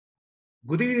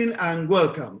Good evening and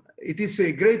welcome. It is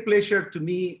a great pleasure to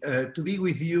me to be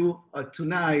with you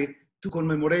tonight to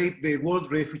commemorate the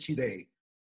World Refugee Day.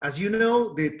 As you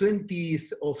know, the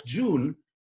 20th of June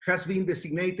has been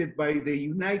designated by the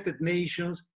United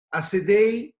Nations as a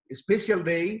day, a special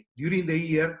day during the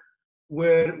year,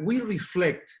 where we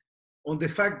reflect on the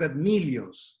fact that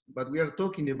millions, but we are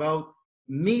talking about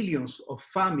millions of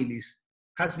families,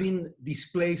 has been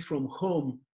displaced from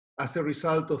home as a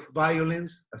result of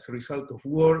violence, as a result of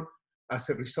war, as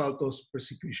a result of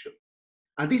persecution.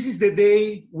 And this is the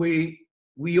day we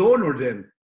honor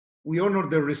them. We honor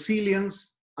their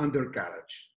resilience and their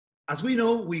courage. As we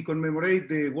know, we commemorate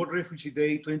the World Refugee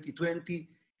Day 2020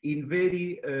 in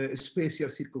very special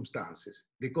circumstances.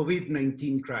 The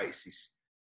COVID-19 crisis,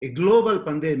 a global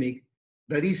pandemic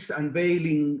that is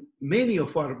unveiling many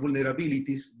of our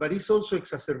vulnerabilities, but is also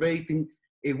exacerbating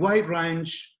a wide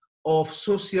range of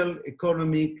social,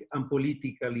 economic, and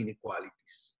political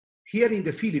inequalities. Here in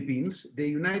the Philippines, the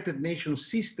United Nations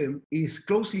system is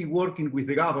closely working with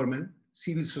the government,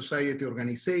 civil society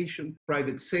organization,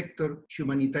 private sector,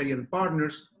 humanitarian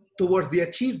partners towards the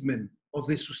achievement of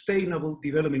the Sustainable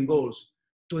Development Goals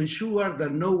to ensure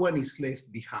that no one is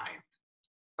left behind.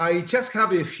 I just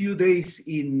have a few days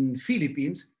in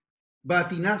Philippines,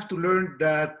 but enough to learn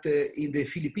that in the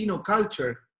Filipino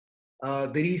culture,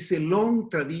 there is a long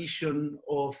tradition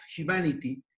of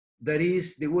humanity. That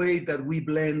is the way that we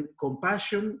blend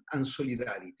compassion and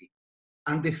solidarity.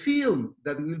 And the film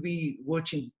that we'll be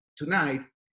watching tonight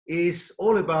is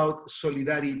all about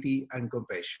solidarity and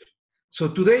compassion. So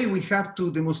today we have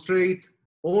to demonstrate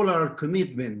all our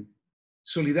commitment,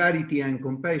 solidarity and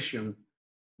compassion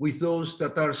with those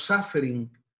that are suffering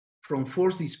from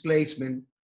forced displacement,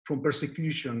 from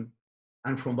persecution,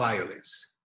 and from violence.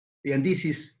 And this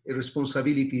is a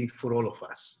responsibility for all of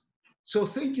us. So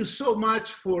thank you so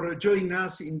much for joining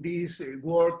us in this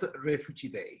World Refugee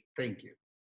Day. Thank you.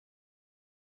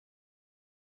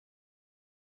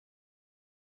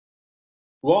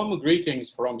 Warm greetings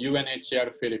from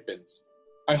UNHCR Philippines.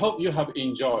 I hope you have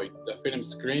enjoyed the film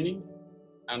screening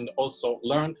and also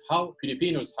learned how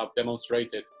Filipinos have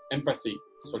demonstrated empathy,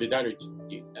 solidarity,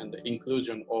 and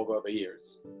inclusion over the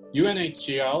years.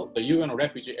 UNHCR, the UN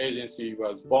Refugee Agency,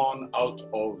 was born out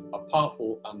of a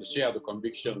powerful and shared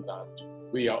conviction that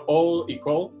we are all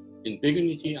equal in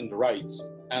dignity and rights,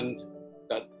 and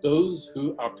that those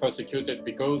who are persecuted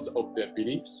because of their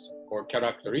beliefs or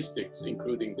characteristics,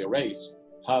 including their race,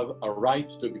 have a right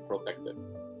to be protected.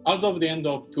 As of the end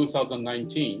of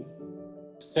 2019,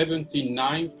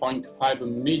 79.5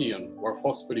 million were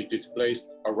forcibly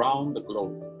displaced around the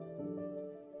globe.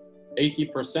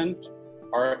 80%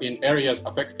 are in areas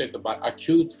affected by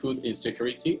acute food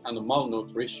insecurity and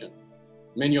malnutrition,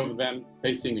 many of them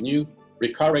facing new,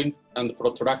 recurring, and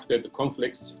protracted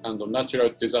conflicts and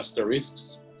natural disaster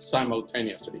risks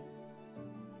simultaneously.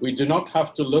 We do not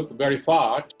have to look very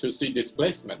far to see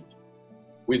displacement.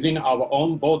 Within our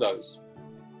own borders,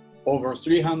 over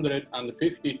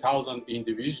 350,000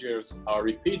 individuals are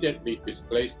repeatedly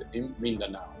displaced in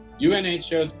Mindanao.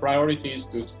 UNHCR's priority is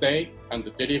to stay and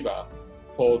deliver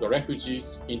for the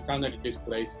refugees, internally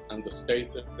displaced, and the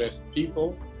stateless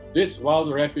people. This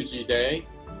World Refugee Day,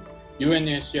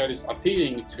 UNHCR is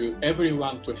appealing to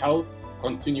everyone to help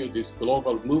continue this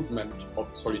global movement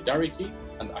of solidarity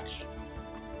and action.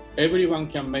 Everyone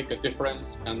can make a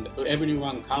difference, and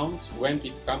everyone counts when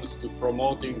it comes to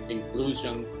promoting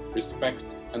inclusion,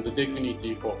 respect, and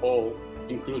dignity for all,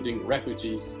 including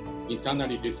refugees,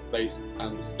 internally displaced,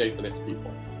 and stateless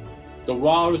people. The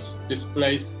world's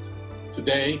displaced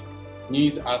today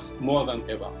needs us more than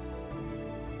ever.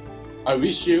 I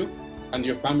wish you and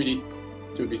your family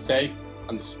to be safe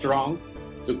and strong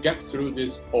to get through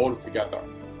this all together.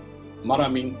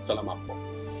 Maraming salamat po.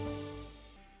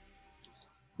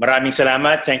 Maraming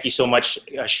salamat. Thank you so much,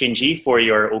 Shinji, for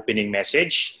your opening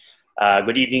message.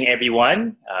 Good evening,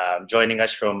 everyone. Joining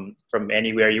us from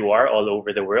anywhere you are all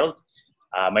over the world.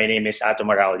 My name is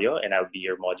Atom Araullo, and I'll be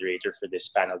your moderator for this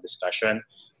panel discussion.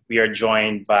 We are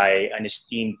joined by an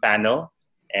esteemed panel,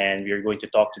 and we are going to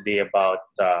talk today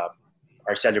about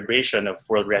our celebration of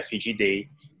World Refugee Day,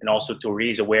 and also to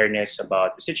raise awareness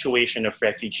about the situation of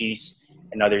refugees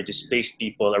and other displaced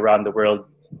people around the world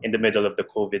in the middle of the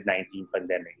COVID-19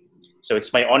 pandemic. So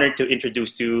it's my honor to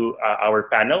introduce to our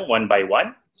panel one by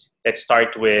one. Let's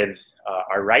start with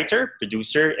our writer,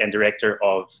 producer, and director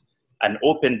of An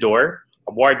Open Door,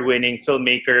 award-winning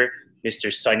filmmaker,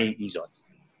 Mr. Sonny Izon.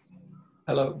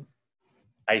 Hello.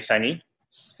 Hi, Sonny.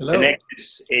 Hello. The next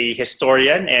is a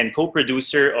historian and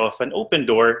co-producer of An Open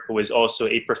Door, who is also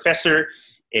a professor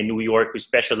in New York who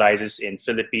specializes in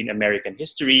Philippine American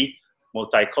history,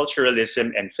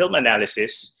 Multiculturalism and Film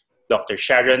Analysis, Dr.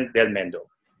 Sharon Del Mendo.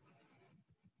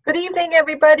 Good evening,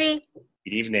 everybody.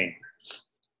 Good evening.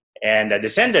 And a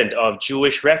descendant of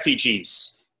Jewish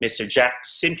refugees, Mr. Jack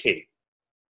Simke.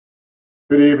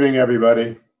 Good evening,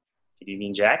 everybody. Good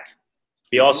evening, Jack.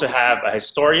 We also have a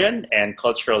historian and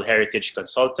cultural heritage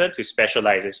consultant who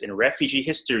specializes in refugee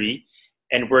history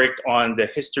and worked on the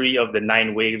history of the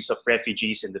 9 waves of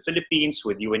refugees in the Philippines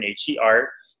with UNHCR,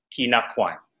 Tina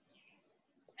Kwan.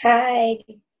 Hi,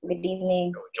 good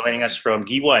evening. Joining us from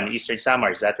Giwan, Eastern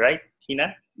Samar, is that right,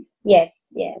 Tina? Yes,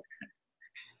 yes.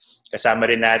 Kasama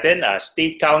rin natin,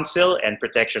 State Counsel and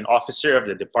Protection Officer of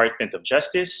the Department of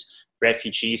Justice,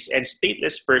 Refugees and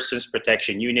Stateless Persons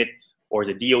Protection Unit, or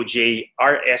the DOJ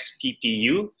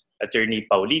RSPPU, Attorney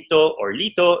Paulito or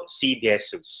Lito C. De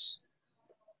Jesus.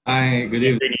 Hi, good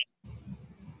evening.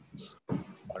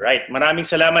 All right, maraming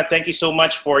salamat. Thank you so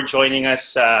much for joining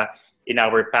us in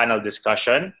our panel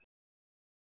discussion.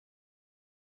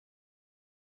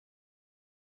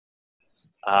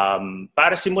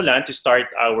 Para simulan, to start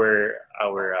our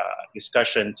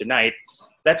discussion tonight,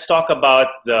 let's talk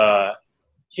about the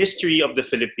history of the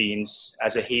Philippines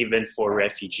as a haven for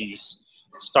refugees,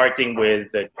 starting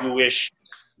with the Jewish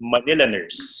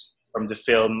Manilaners from the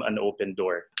film An Open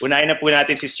Door. Unahin na po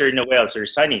natin si Sir Noel, Sir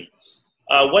Sonny.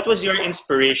 What was your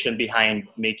inspiration behind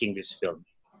making this film?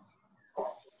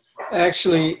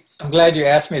 Actually, I'm glad you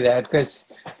asked me that because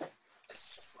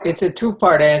it's a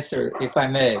two-part answer, if I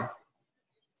may.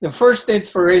 The first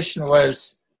inspiration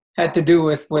had to do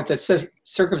with the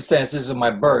circumstances of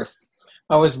my birth.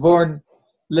 I was born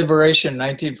Liberation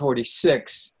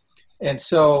 1946, and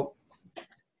so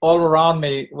all around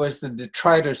me was the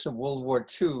detritus of World War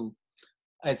II.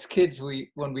 As kids,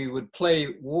 when we would play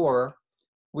war,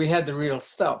 we had the real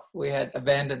stuff. We had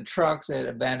abandoned trucks, we had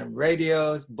abandoned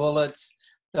radios, bullets,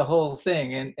 the whole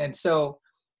thing. And so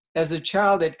as a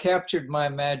child, it captured my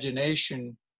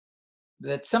imagination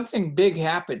that something big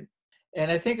happened. And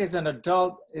I think as an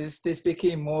adult, this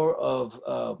became more of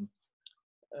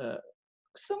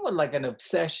somewhat like an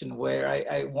obsession where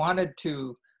I wanted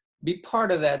to be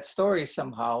part of that story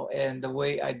somehow. And the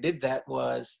way I did that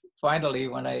was finally,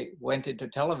 when I went into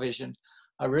television,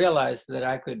 I realized that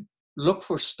I could look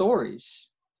for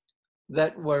stories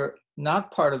that were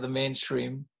not part of the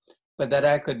mainstream, but that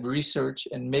I could research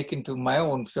and make into my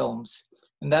own films.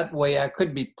 And that way I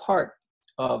could be part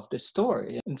of the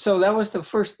story. And so that was the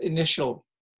first initial,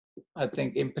 I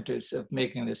think, impetus of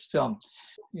making this film.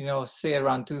 You know, say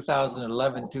around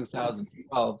 2011,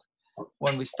 2012,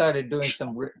 when we started doing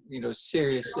some,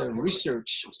 serious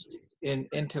research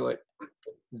into it,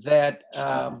 that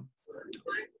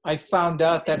I found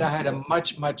out that I had a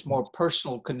much, much more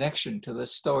personal connection to the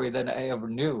story than I ever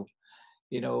knew.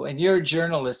 And you're a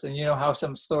journalist, and you know how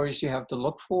some stories you have to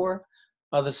look for,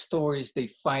 other stories they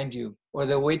find you or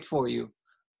they wait for you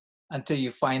until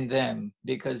you find them,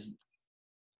 because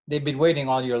they've been waiting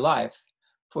all your life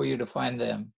for you to find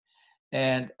them.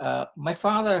 And my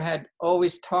father had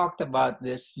always talked about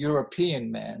this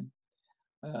European man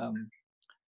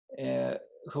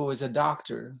who was a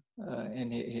doctor,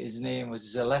 and his name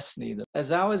was Zelesny.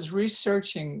 As I was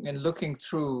researching and looking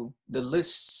through the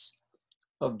lists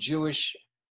of Jewish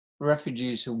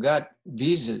refugees who got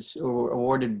visas or were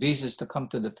awarded visas to come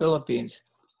to the Philippines,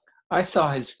 I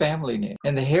saw his family name,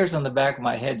 and the hairs on the back of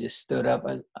my head just stood up.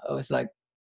 I was like,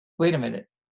 wait a minute.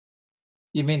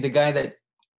 You mean the guy that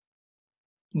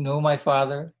knew my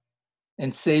father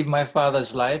and saved my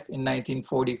father's life in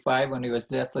 1945 when he was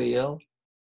deathly ill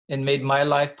and made my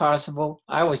life possible?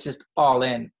 I was just all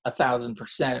in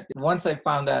 1,000%. Once I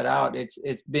found that out,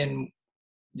 it's been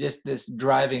just this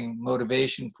driving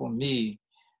motivation for me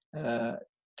to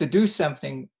do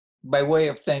something by way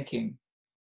of thanking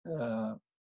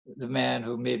the man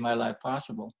who made my life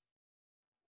possible.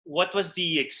 What was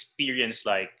the experience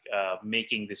like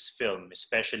making this film,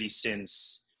 especially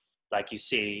since, like you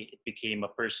say, it became a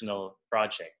personal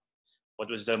project? What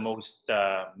was the most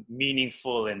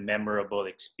meaningful and memorable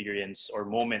experience or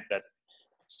moment that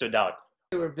stood out?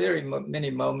 There were very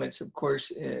many moments, of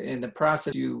course. In the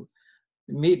process, you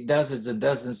meet dozens and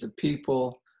dozens of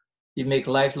people. You make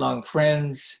lifelong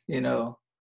friends,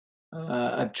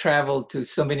 I've traveled to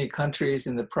so many countries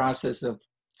in the process of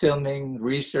filming,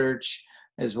 research,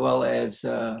 as well as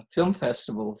film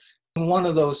festivals. One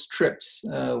of those trips,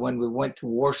 when we went to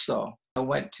Warsaw, I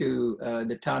went to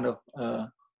the town of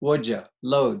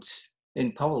Lodz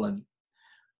in Poland.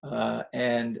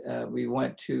 And we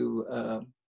went to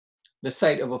the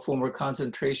site of a former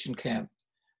concentration camp,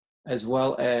 as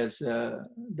well as the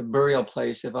burial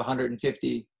place of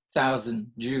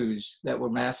 150,000 Jews that were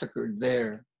massacred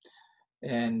there.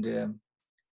 And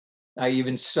I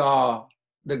even saw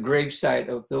the gravesite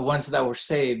of the ones that were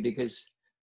saved, because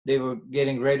they were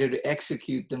getting ready to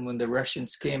execute them when the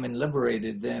Russians came and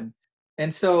liberated them.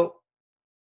 And so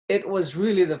it was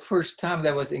really the first time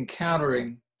that I was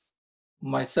encountering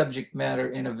my subject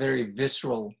matter in a very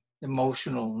visceral,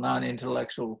 emotional,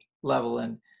 non-intellectual level.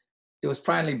 And it was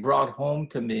finally brought home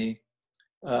to me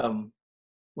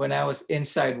when I was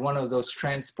inside one of those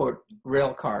transport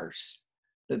rail cars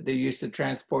that they used to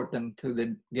transport them to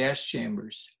the gas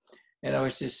chambers. And I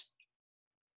was just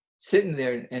sitting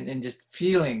there and just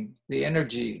feeling the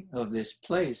energy of this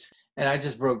place. And I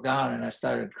just broke down and I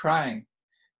started crying.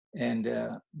 And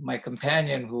my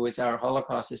companion, who is our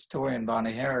Holocaust historian,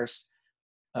 Bonnie Harris,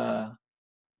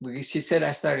 she said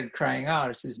I started crying out.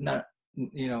 I says, "Not,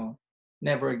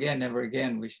 never again, never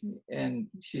again." And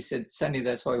she said, "Sonny,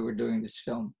 that's why we're doing this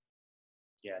film."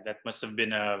 Yeah, that must have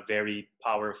been a very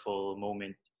powerful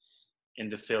moment in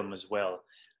the film as well.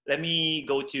 Let me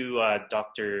go to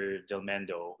Dr.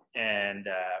 Delmendo and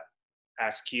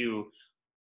ask you,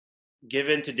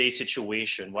 given today's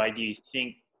situation, why do you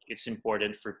think it's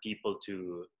important for people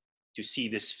to see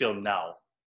this film now?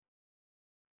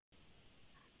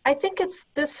 I think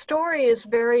this story is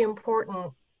very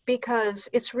important because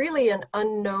it's really an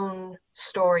unknown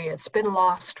story. It's been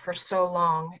lost for so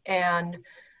long. And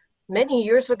many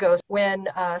years ago, when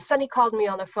Sonny called me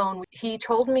on the phone, he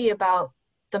told me about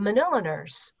the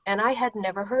Manilaners, and I had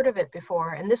never heard of it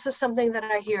before. And this is something that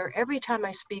I hear every time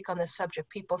I speak on this subject.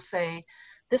 People say,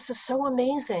 "This is so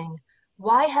amazing.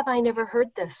 Why have I never heard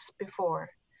this before?"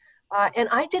 And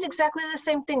I did exactly the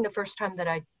same thing the first time that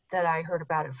I heard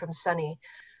about it from Sonny.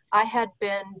 I had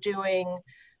been doing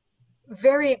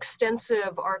very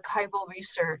extensive archival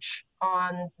research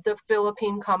on the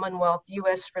Philippine Commonwealth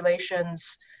U.S.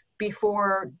 relations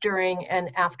before, during,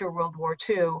 and after World War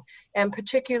II, and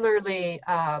particularly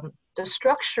the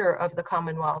structure of the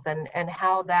Commonwealth and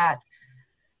how that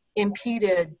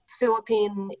impeded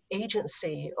Philippine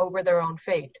agency over their own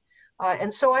fate.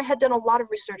 And so I had done a lot of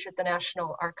research at the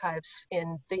National Archives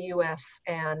in the US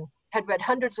and had read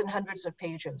hundreds and hundreds of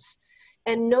pages.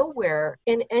 And nowhere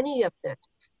in any of this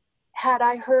had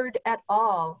I heard at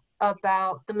all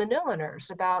about the Manilaners,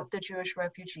 about the Jewish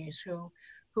refugees who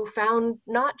found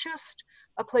not just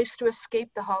a place to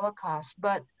escape the Holocaust,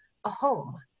 but a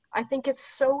home. I think it's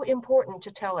so important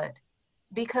to tell it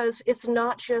because it's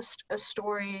not just a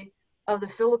story of the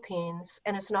Philippines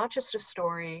and it's not just a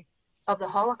story of the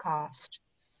Holocaust.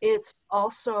 It's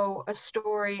also a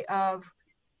story of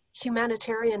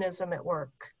humanitarianism at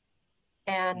work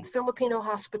and Filipino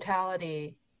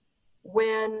hospitality,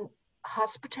 when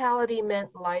hospitality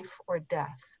meant life or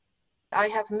death. I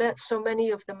have met so many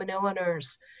of the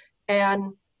Manilaners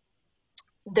and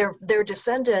their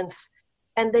descendants,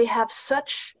 and they have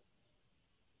such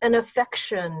an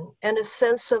affection and a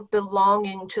sense of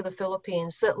belonging to the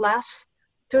Philippines that lasts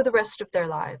through the rest of their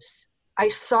lives. I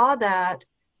saw that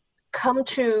come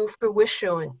to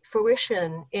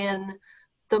fruition in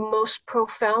the most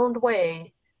profound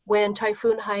way when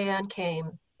Typhoon Haiyan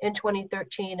came in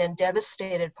 2013 and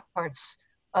devastated parts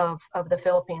of the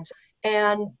Philippines.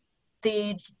 And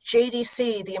the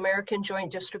JDC, the American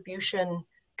Joint Distribution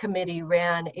Committee,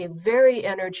 ran a very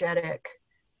energetic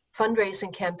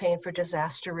fundraising campaign for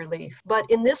disaster relief. But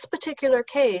in this particular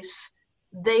case,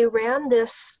 they ran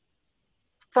this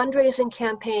fundraising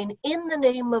campaign in the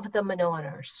name of the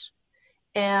Manilaners.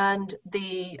 And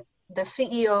the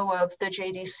CEO of the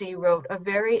JDC wrote a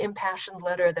very impassioned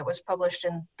letter that was published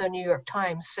in the New York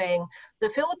Times saying, the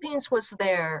Philippines was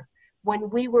there when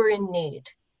we were in need.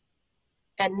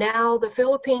 And now the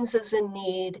Philippines is in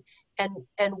need,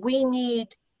 and we need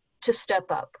to step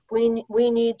up. We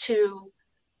need to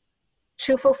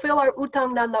fulfill our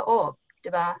utang na loob,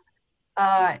 diba?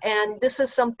 And this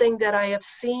is something that I have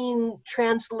seen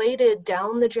translated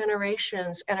down the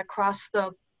generations and across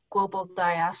the global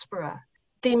diaspora.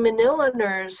 The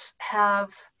Manilaners have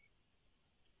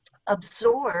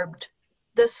absorbed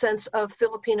the sense of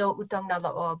Filipino utang na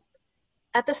loob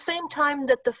at the same time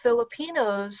that the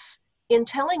Filipinos, in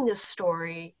telling this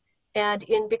story and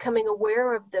in becoming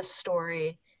aware of this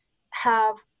story,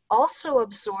 have also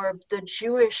absorbed the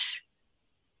Jewish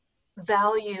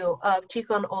value of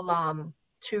tikkun olam,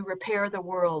 to repair the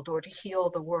world or to heal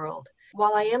the world.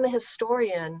 While I am a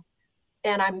historian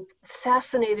and I'm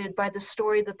fascinated by the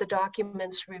story that the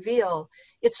documents reveal,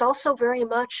 it's also very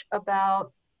much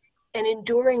about an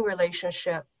enduring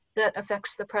relationship that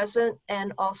affects the present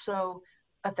and also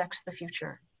affects the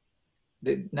future.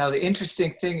 Now, the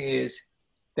interesting thing is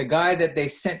the guy that they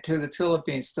sent to the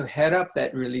Philippines to head up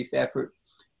that relief effort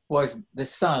was the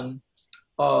son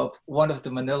of one of the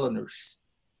Manilaners.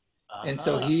 And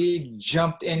so he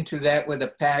jumped into that with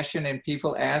a passion, and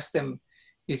people asked him,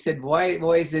 he said, why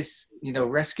is this,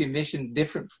 rescue mission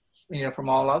different, from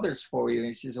all others for you? And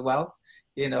he says, well,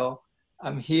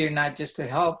 I'm here not just to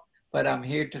help, but I'm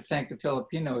here to thank the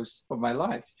Filipinos for my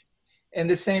life. And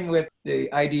the same with the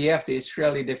IDF, the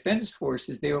Israeli Defense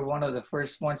Forces. They were one of the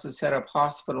first ones to set up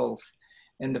hospitals.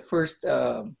 And the first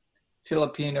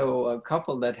Filipino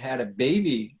couple that had a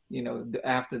baby,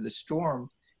 after the storm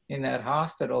in that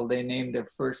hospital, they named their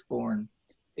firstborn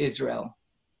Israel.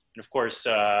 And of course,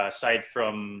 aside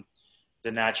from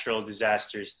the natural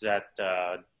disasters that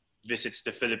visits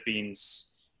the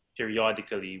Philippines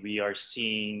periodically, we are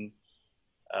seeing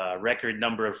a record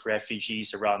number of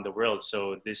refugees around the world.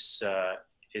 So this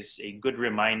is a good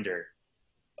reminder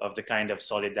of the kind of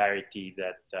solidarity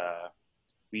that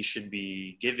we should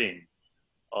be giving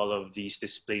all of these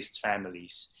displaced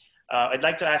families. I'd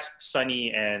like to ask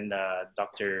Sonny and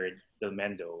Dr.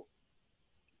 Delmendo.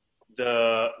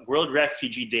 The World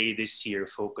Refugee Day this year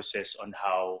focuses on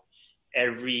how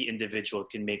every individual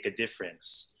can make a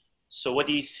difference. So what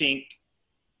do you think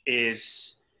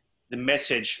is the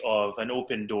message of an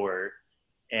open door,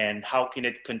 and how can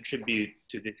it contribute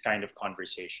to this kind of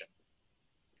conversation?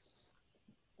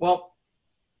 Well,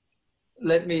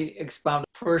 let me expound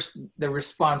first the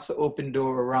response to Open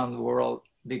Door around the world,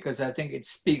 because I think it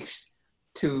speaks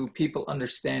to people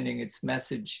understanding its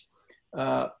message.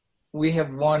 We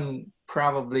have won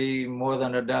probably more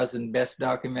than a dozen best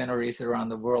documentaries around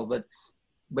the world,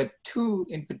 but two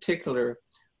in particular,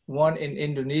 one in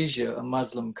Indonesia, a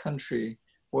Muslim country,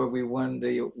 where we won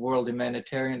the World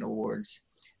Humanitarian Awards,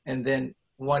 and then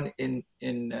one in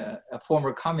a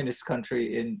former communist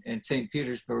country in St.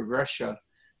 Petersburg, Russia,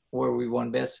 where we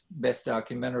won best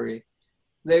documentary.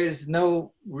 There's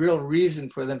no real reason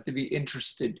for them to be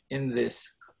interested in this,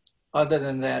 other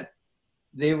than that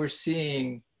they were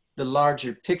seeing the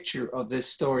larger picture of this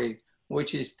story,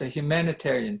 which is the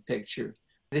humanitarian picture.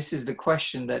 This is the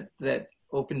question that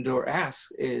Open Door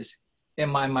asks is,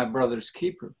 am I my brother's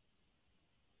keeper?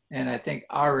 And I think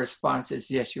our response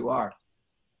is, yes, you are.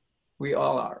 We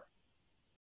all are.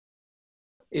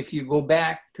 If you go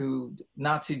back to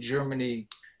Nazi Germany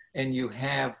and you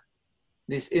have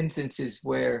these instances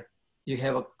where you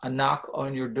have a knock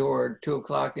on your door at 2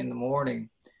 o'clock in the morning,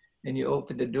 and you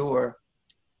open the door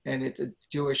and it's a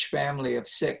Jewish family of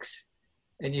 6,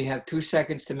 and you have 2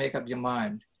 seconds to make up your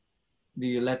mind. Do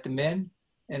you let them in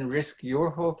and risk your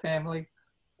whole family,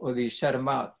 or do you shut them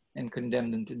out and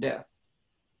condemn them to death?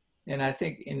 And I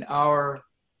think in our,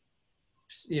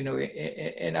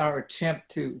 in our attempt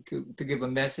to give a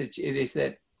message, it is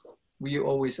that we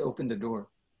always open the door.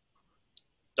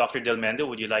 Dr. Delmendo,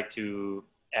 would you like to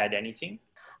add anything?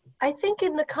 I think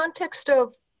in the context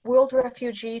of World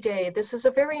Refugee Day, this is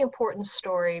a very important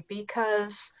story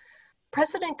because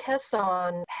President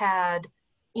Quezon had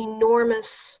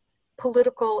enormous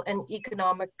political and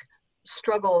economic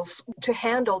struggles to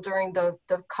handle during the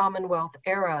Commonwealth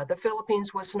era. The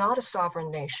Philippines was not a sovereign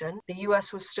nation. The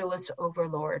US was still its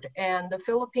overlord. And the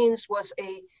Philippines was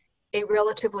a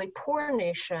relatively poor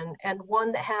nation, and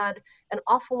one that had an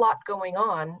awful lot going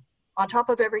on. On top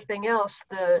of everything else,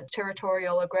 the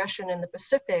territorial aggression in the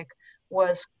Pacific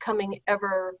was coming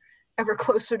ever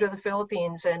closer to the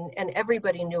Philippines, and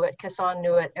everybody knew it. Quezon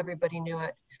knew it, everybody knew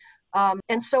it.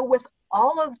 And so with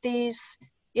all of these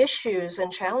issues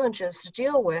and challenges to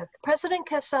deal with, President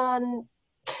Quezon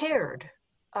cared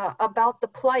about the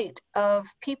plight of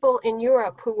people in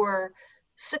Europe who were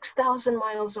 6,000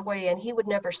 miles away and he would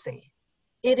never see.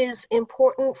 It is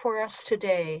important for us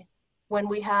today, when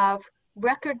we have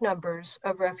record numbers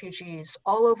of refugees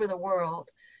all over the world,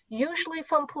 usually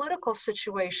from political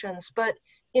situations, but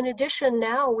in addition,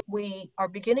 now we are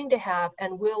beginning to have,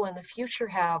 and will in the future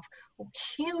have,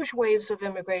 huge waves of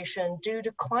immigration due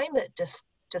to climate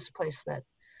displacement.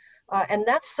 And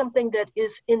that's something that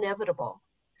is inevitable.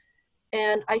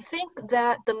 And I think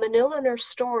that the Manilaner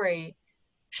story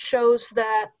shows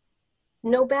that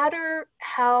no matter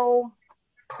how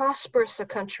prosperous a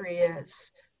country is,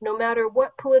 no matter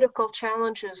what political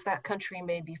challenges that country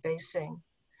may be facing,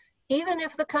 even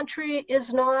if the country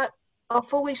is not a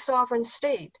fully sovereign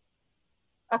state,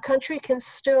 a country can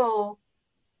still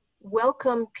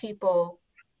welcome people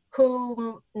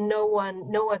whom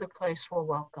no other place will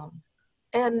welcome,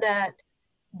 and that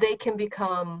they can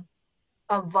become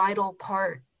a vital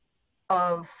part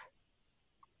of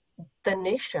the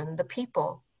nation, the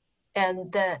people,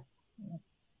 and that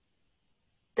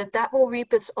will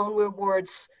reap its own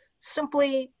rewards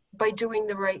simply by doing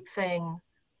the right thing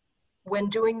when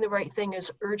doing the right thing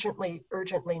is urgently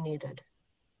needed.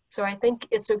 So I think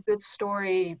it's a good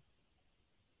story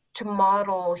to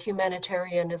model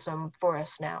humanitarianism for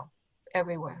us now,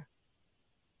 everywhere.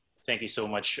 Thank you so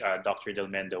much, Dr. Del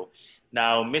Mendo.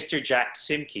 Now, Mr. Jack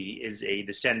Simke is a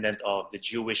descendant of the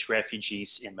Jewish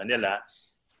refugees in Manila.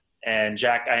 And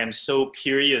Jack, I am so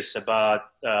curious about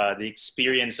the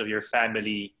experience of your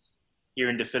family here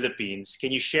in the Philippines.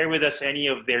 Can you share with us any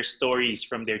of their stories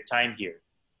from their time here?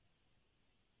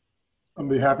 I'll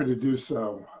be happy to do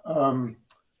so.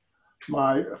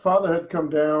 My father had come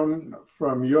down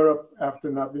from Europe after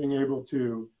not being able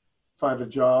to find a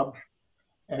job.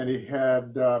 And he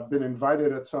had been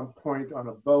invited at some point on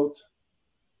a boat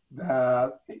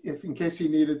that in case he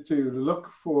needed to look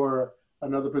for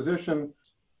another position.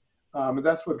 And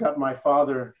that's what got my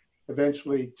father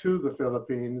eventually to the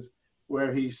Philippines,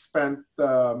 where he spent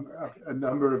a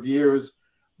number of years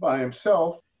by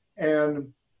himself.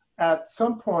 And at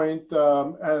some point,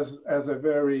 as a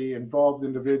very involved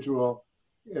individual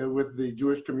with the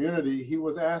Jewish community, he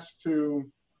was asked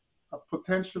to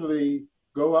potentially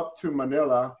go up to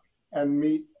Manila and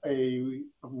meet a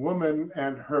woman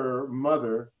and her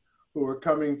mother who were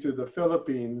coming to the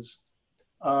Philippines.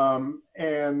 My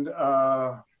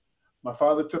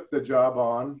father took the job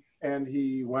on, and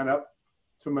he went up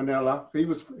to Manila. He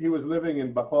was living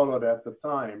in Bacolod at the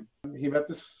time. He met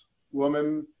this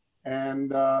woman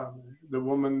and the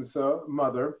woman's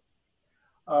mother.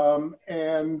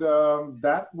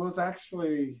 That was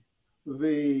actually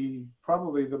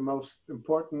probably the most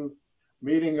important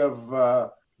meeting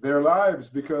of their lives,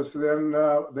 because then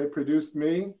they produced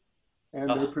me,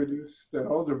 and they produced an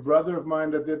older brother of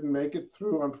mine that didn't make it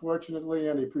through, unfortunately,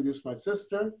 and he produced my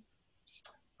sister.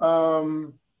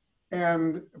 And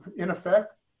in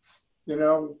effect, you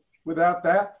know, without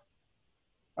that,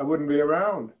 I wouldn't be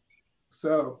around.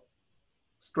 So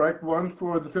strike one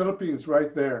for the Philippines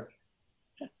right there.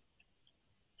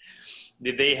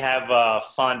 Did they have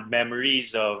fond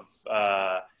memories of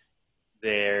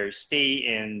their stay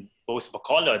in both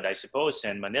Bacolod, I suppose,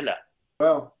 and Manila?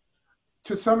 Well,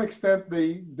 to some extent,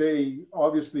 they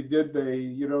obviously did.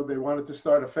 They wanted to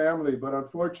start a family, but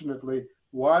unfortunately,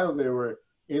 while they were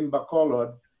in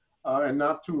Bacolod, and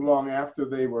not too long after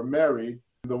they were married,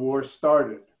 the war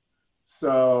started.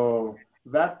 So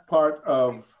that part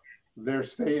of their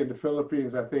stay in the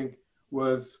Philippines, I think,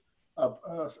 was a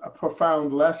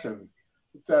profound lesson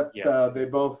that they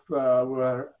both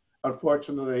were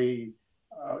unfortunately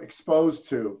exposed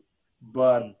to.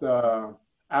 But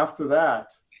after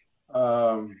that,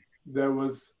 there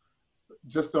was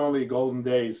just only golden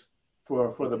days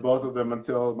for the both of them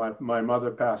until my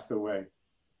mother passed away.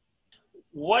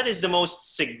 What is the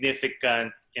most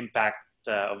significant impact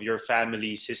of your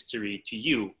family's history to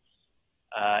you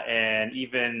and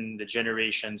even the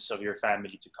generations of your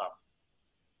family to come?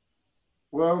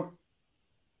 Well,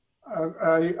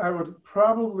 I would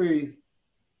probably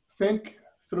think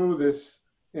through this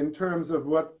in terms of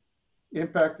what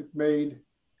impact it made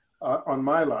on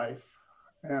my life,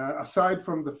 aside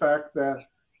from the fact that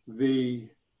the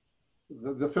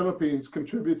Philippines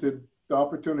contributed the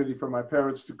opportunity for my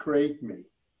parents to create me,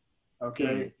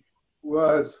 okay,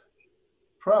 was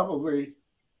probably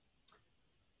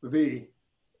the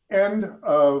end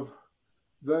of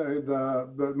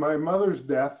my mother's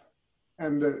death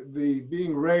and the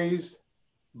being raised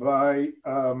by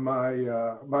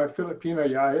my Filipina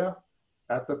yaya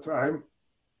at the time.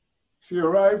 She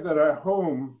arrived at our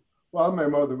home while my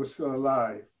mother was still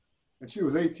alive, and she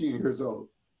was 18 years old.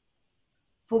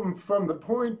 From that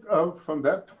point of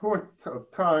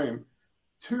time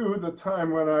to the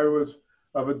time when I was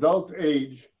of adult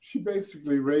age, she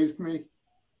basically raised me.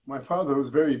 My father was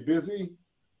very busy.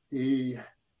 He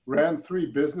ran 3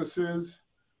 businesses.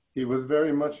 He was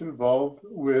very much involved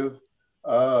with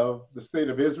the state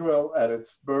of Israel at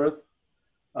its birth.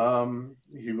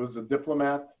 He was a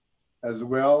diplomat as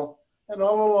well. And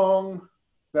all along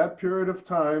that period of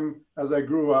time, as I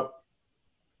grew up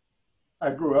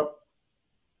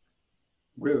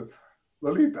with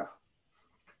Lolita.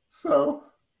 So,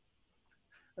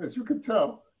 as you can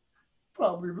tell,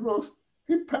 probably the most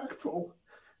impactful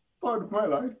part of my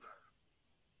life.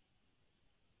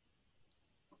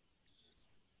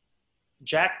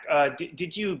 Jack,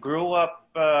 did you grow up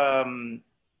in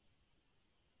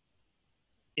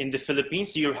the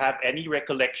Philippines? Do you have any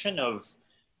recollection of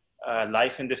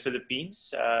life in the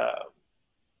Philippines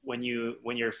when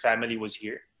your family was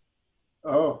here?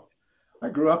 Oh, I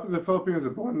grew up in the Philippines,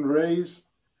 born and raised,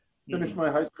 finished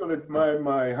my high school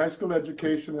my high school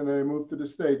education, and then I moved to the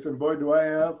States. And boy, do I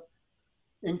have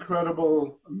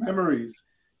incredible memories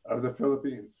of the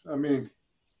Philippines. I mean,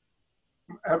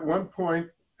 at one point,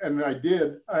 and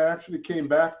I actually came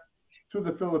back to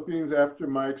the Philippines after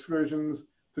my excursions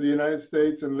to the United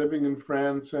States and living in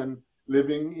France and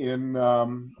living in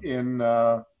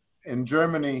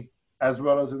Germany as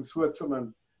well as in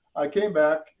Switzerland. I came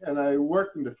back and I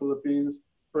worked in the Philippines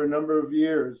for a number of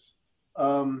years.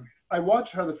 I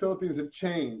watched how the Philippines had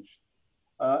changed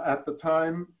at the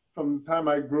time, from the time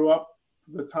I grew up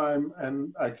to the time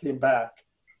and I came back.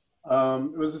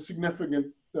 It was a significant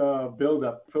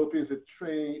buildup. The Philippines had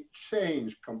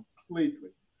changed completely.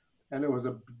 And it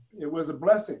was a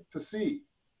blessing to see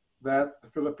that the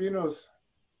Filipinos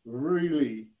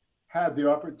really had the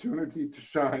opportunity to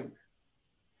shine.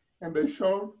 And they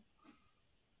showed.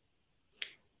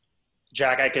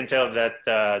 Jack, I can tell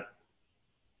that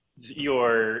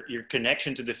your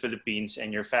connection to the Philippines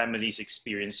and your family's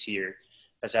experience here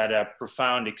has had a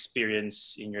profound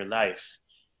experience in your life.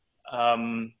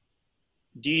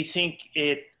 Do you think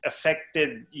it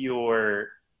affected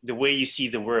the way you see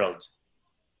the world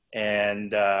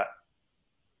and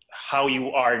how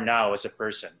you are now as a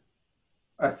person?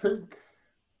 I think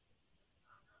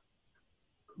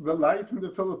the life in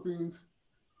the Philippines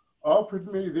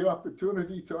offered me the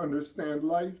opportunity to understand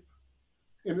life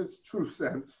in its true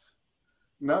sense,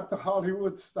 not the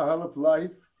Hollywood style of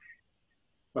life,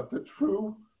 but the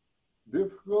true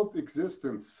difficult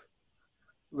existence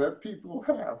that people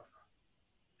have.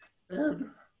 And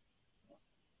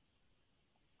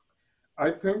I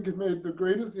think it made the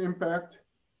greatest impact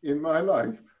in my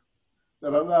life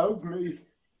that allowed me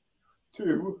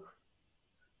to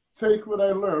take what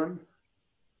I learned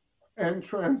and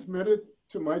transmit it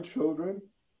to my children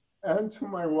and to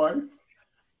my wife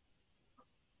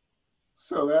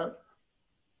so that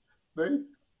they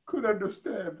could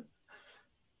understand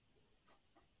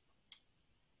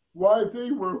why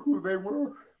they were who they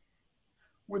were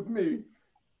with me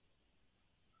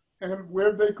and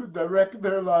where they could direct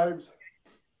their lives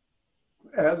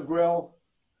as well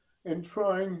in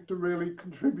trying to really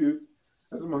contribute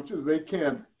as much as they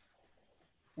can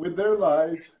with their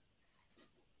lives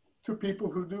to people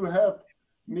who do have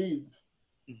needs.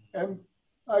 And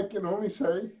I can only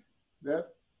say that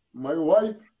my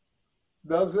wife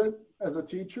does it as a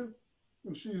teacher,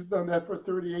 and she's done that for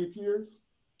 38 years.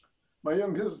 My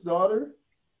youngest daughter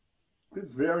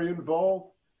is very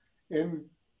involved in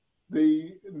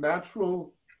the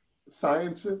natural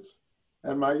sciences,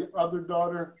 and my other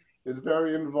daughter is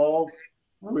very involved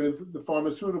with the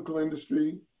pharmaceutical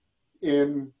industry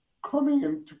in coming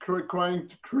into trying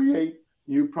to create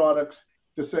new products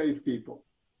to save people.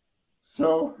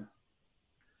 So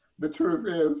the truth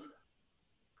is,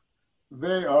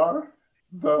 they are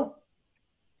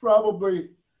probably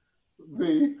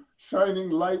the shining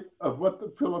light of what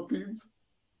the Philippines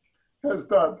has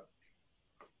done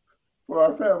for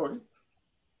our family.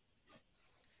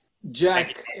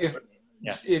 Jack,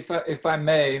 if I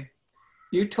may,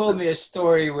 you told me a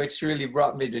story which really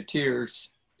brought me to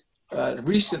tears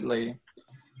recently.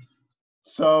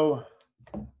 So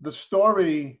the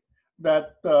story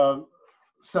that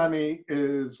Sonny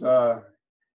is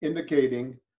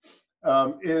indicating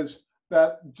is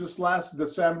that just last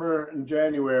December and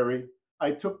January,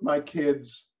 I took my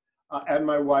kids and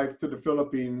my wife to the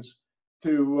Philippines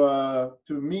to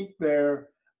meet there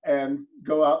and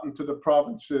go out into the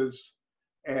provinces.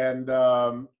 And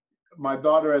my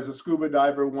daughter, as a scuba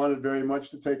diver, wanted very much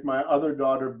to take my other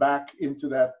daughter back into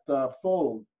that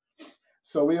fold.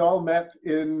 So we all met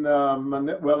in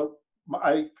Manila. Well,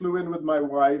 I flew in with my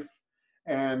wife,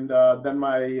 and then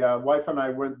my wife and I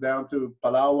went down to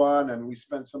Palawan, and we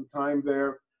spent some time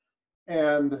there.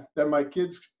 And then my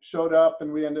kids showed up,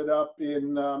 and we ended up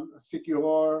in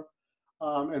Siquijor,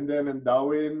 and then in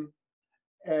Darwin.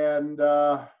 And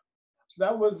so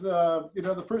that was,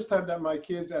 the first time that my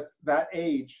kids at that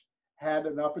age had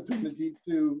an opportunity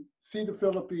to see the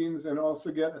Philippines and also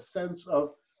get a sense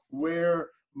of where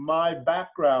my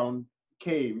background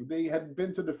came. They had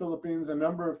been to the Philippines a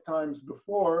number of times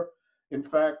before. In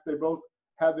fact, they both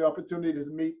had the opportunity to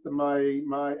meet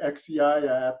my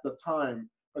ex-yaya at the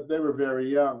time, but they were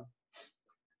very young.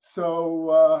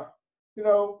 So,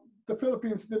 the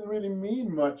Philippines didn't really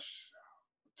mean much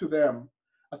to them,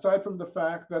 aside from the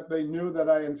fact that they knew that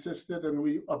I insisted and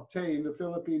we obtained a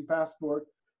Philippine passport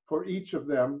for each of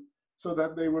them so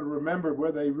that they would remember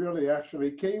where they really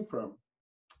actually came from.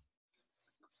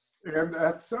 And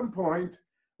at some point,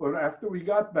 well, after we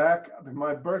got back,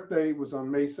 my birthday was on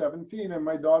May 17, and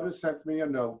my daughter sent me a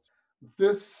note.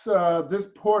 This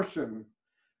portion,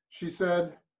 she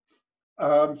says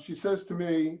to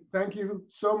me, "Thank you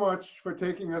so much for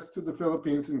taking us to the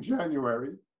Philippines in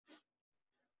January.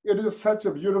 It is such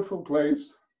a beautiful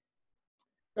place,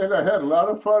 and I had a lot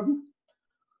of fun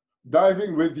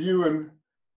diving with you and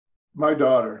my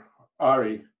daughter,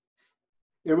 Ari.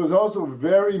 It was also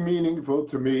very meaningful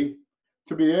to me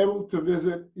to be able to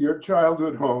visit your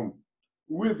childhood home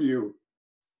with you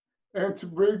and to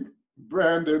bring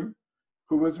Brandon,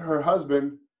 who was her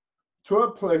husband, to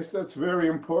a place that's very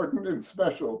important and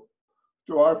special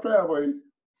to our family.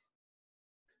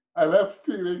 I left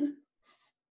feeling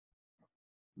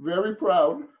very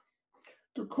proud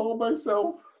to call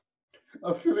myself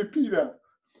a Filipina,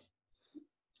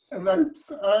 and I'm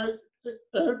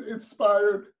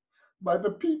inspired by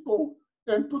the people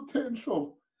and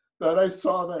potential that I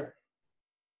saw there.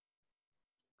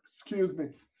 Excuse me.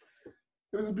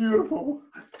 It was beautiful.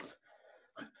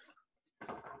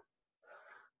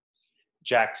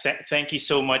 Jack, thank you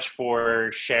so much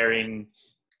for sharing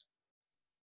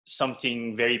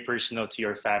something very personal to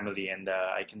your family. And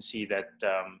I can see that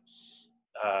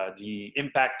the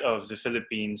impact of the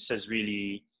Philippines has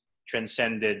really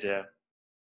transcended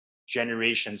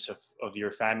generations of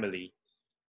your family.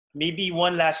 Maybe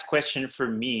one last question for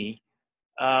me.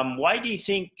 Why do you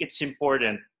think it's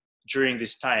important during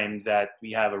this time that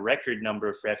we have a record number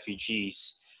of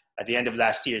refugees? At the end of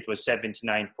last year, it was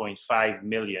 79.5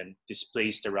 million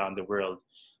displaced around the world.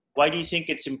 Why do you think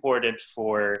it's important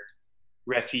for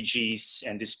refugees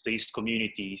and displaced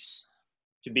communities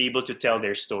to be able to tell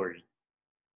their story?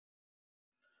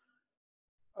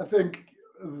 I think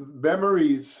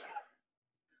memories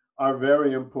are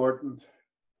very important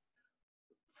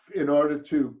in order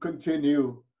to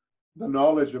continue the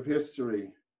knowledge of history.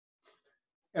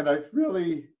 And I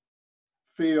really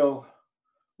feel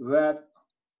that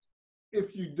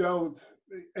if you don't,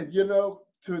 and you know,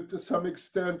 to some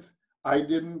extent, I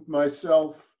didn't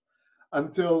myself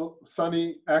until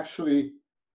Sonny actually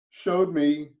showed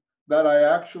me that I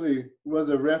actually was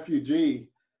a refugee.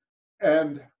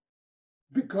 And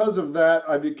because of that,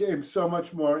 I became so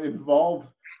much more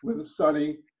involved with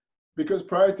Sonny, because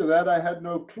prior to that, I had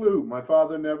no clue. My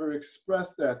father never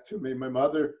expressed that to me. My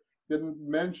mother didn't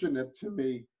mention it to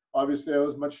me. Obviously, I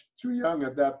was much too young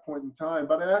at that point in time,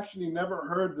 but I actually never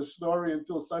heard the story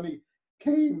until Sonny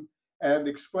came and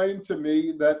explained to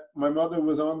me that my mother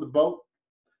was on the boat.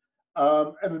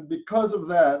 And because of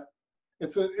that,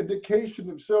 it's an indication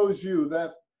that shows you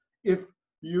that if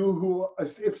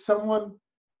someone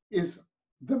is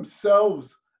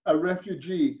themselves a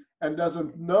refugee and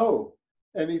doesn't know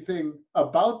anything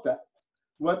about that,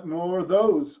 what more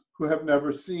those who have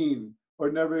never seen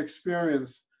or never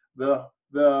experienced the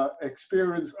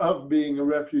experience of being a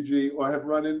refugee or have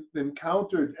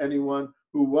encountered anyone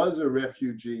who was a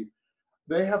refugee.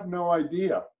 They have no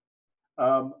idea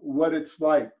what it's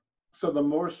like. So the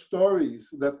more stories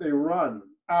that they run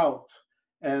out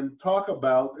and talk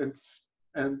about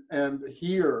and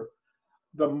hear,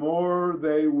 the more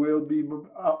they will be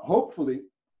hopefully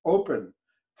open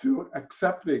to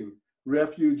accepting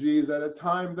refugees at a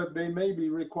time that they may be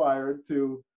required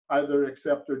to either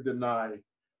accept or deny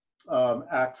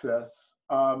access.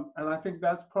 And I think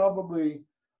that's probably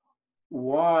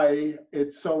why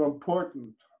it's so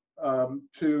important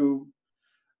to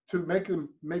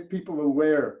make people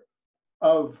aware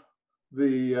of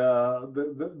the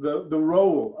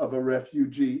role of a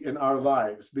refugee in our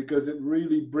lives, because it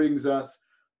really brings us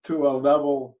to a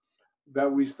level that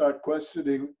we start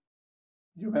questioning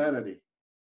humanity.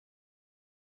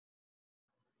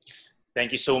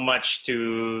 Thank you so much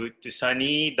to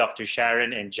Sonny, Dr.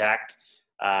 Sharon, and Jack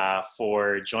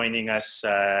for joining us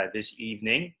this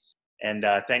evening. And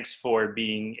thanks for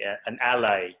being an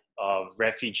ally of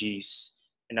refugees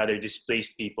and other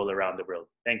displaced people around the world.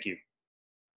 Thank you.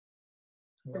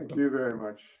 Thank you very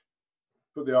much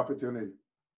for the opportunity.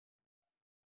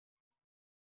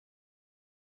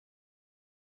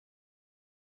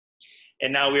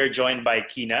 And now we are joined by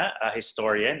Kina, a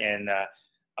historian and a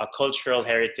cultural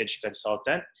heritage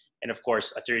consultant, and of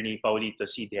course, Attorney Paulito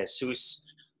C. De Jesus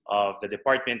of the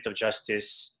Department of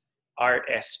Justice,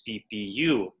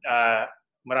 RSPPU.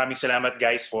 Maraming salamat,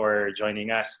 guys, for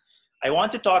joining us. I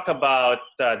want to talk about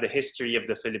the history of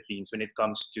the Philippines when it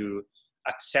comes to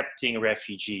accepting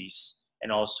refugees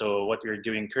and also what we're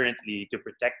doing currently to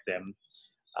protect them.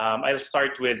 I'll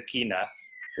start with Kina.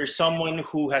 You're someone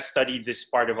who has studied this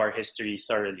part of our history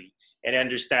thoroughly and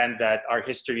understand that our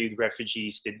history with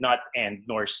refugees did not end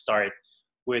nor start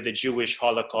with the Jewish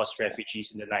Holocaust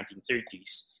refugees in the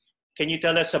 1930s. Can you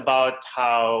tell us about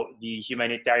how the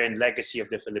humanitarian legacy of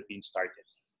the Philippines started?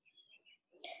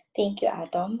 Thank you,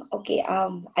 Atom. Okay,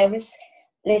 I was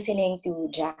listening to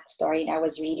Jack's story and I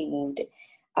was really moved.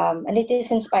 And it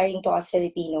is inspiring to us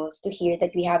Filipinos to hear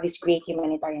that we have this great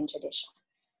humanitarian tradition.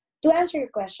 To answer your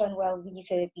question, well, we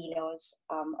Filipinos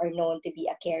are known to be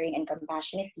a caring and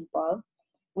compassionate people.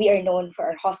 We are known for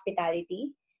our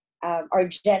hospitality, our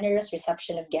generous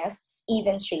reception of guests,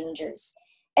 even strangers.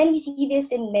 And we see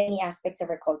this in many aspects of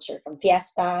our culture, from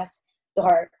fiestas to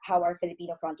how our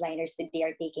Filipino frontliners today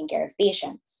are taking care of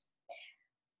patients.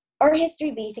 Our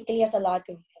history basically has a lot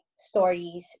of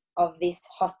stories of this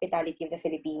hospitality of the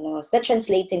Filipinos that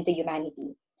translates into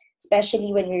humanity,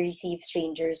 especially when we receive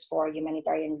strangers for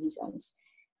humanitarian reasons.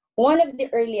 One of the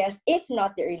earliest, if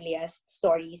not the earliest,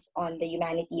 stories on the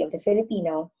humanity of the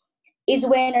Filipino is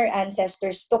when our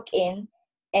ancestors took in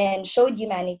and showed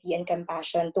humanity and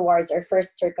compassion towards our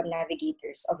first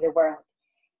circumnavigators of the world.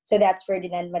 So that's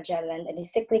Ferdinand Magellan and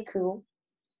his Cyclic crew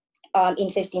in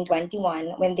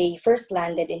 1521 when they first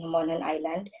landed in Monon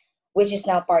Island, which is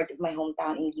now part of my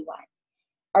hometown in Diwan.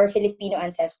 Our Filipino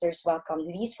ancestors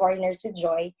welcomed these foreigners with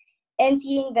joy, and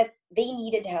seeing that they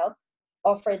needed help,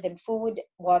 offered them food,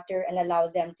 water, and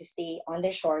allowed them to stay on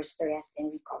their shores to rest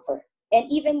and recover. And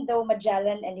even though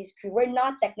Magellan and his crew were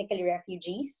not technically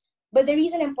refugees, but the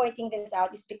reason I'm pointing this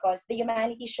out is because the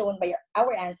humanity shown by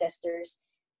our ancestors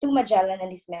to Magellan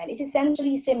and his men is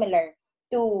essentially similar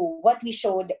to what we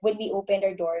showed when we opened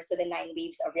our doors to the 9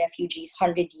 waves of refugees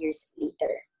 100 years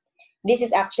later. This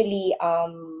is actually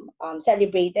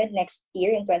celebrated next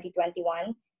year in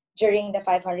 2021 during the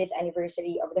 500th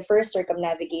anniversary of the first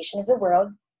circumnavigation of the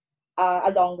world,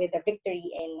 along with the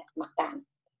victory in Mactan.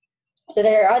 So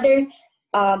there are other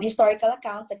historical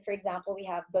accounts, like for example, we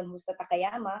have Don Justo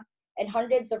Takayama and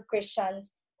hundreds of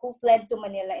Christians who fled to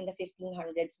Manila in the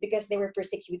 1500s because they were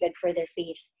persecuted for their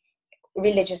faith,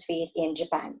 religious faith in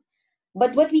Japan.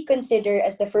 But what we consider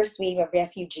as the first wave of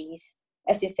refugees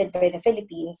assisted by the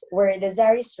Philippines were the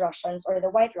Tsarist Russians, or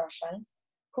the White Russians,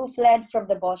 who fled from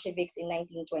the Bolsheviks in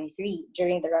 1923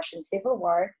 during the Russian Civil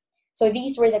War. So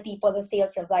these were the people who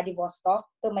sailed from Vladivostok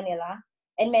to Manila,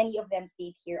 and many of them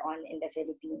stayed here on in the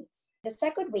Philippines. The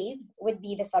second wave would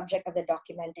be the subject of the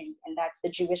documentary, and that's the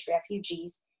Jewish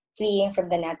refugees fleeing from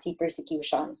the Nazi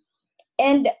persecution.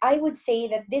 And I would say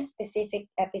that this specific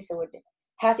episode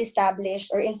has established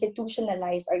or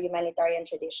institutionalized our humanitarian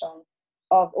tradition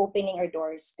of opening our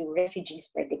doors to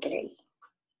refugees particularly.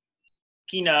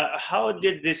 Kina, how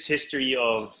did this history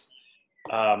of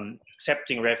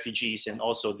accepting refugees and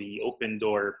also the open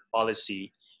door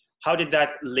policy, how did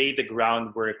that lay the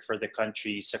groundwork for the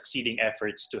country's succeeding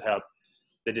efforts to help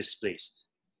the displaced?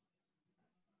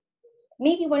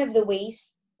 Maybe one of the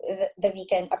ways that we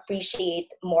can appreciate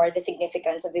more the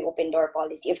significance of the open door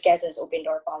policy, of Quezon's open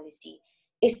door policy,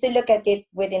 is to look at it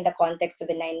within the context of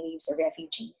the 9 waves of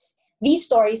refugees. These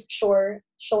stories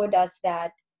showed us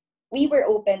that we were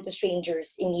open to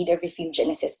strangers in need of refuge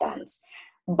and assistance.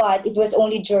 But it was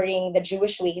only during the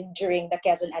Jewish wave, during the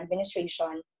Quezon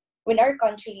administration, when our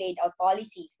country laid out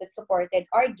policies that supported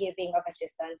our giving of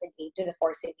assistance and aid to the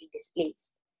forcibly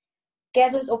displaced.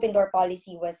 Quezon's open door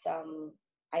policy was,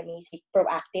 I may say,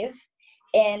 proactive,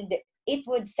 and it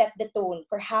would set the tone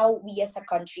for how we as a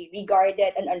country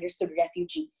regarded and understood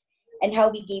refugees, and how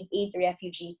we gave aid to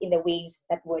refugees in the waves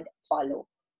that would follow.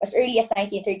 As early as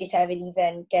 1937,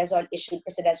 even Quezon issued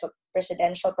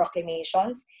presidential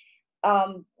proclamations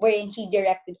wherein he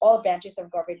directed all branches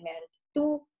of government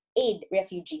to aid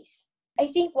refugees.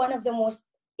 I think one of the most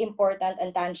important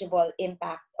and tangible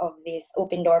impact of this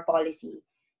open door policy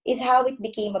is how it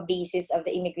became a basis of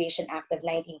the Immigration Act of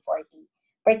 1940,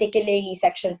 particularly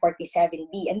Section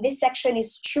 47B. And this section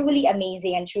is truly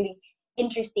amazing and truly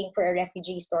interesting for a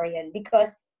refugee historian,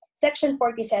 because Section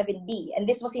 47B, and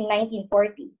this was in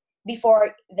 1940,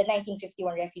 before the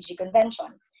 1951 Refugee Convention,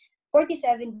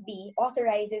 47B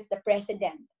authorizes the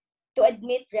President to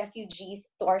admit refugees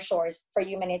to our shores for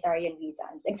humanitarian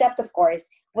reasons, except, of course,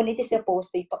 when it is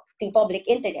opposed to public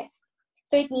interest.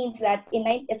 So it means that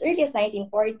as early as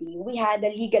 1940, we had a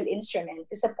legal instrument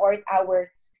to support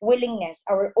our willingness,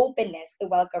 our openness to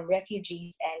welcome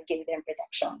refugees and give them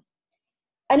protection.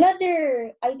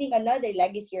 Another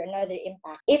legacy or another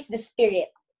impact is the spirit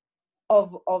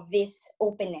of this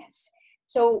openness.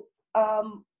 So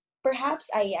perhaps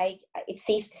it's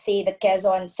safe to say that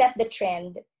Quezon set the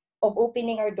trend of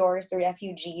opening our doors to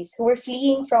refugees who were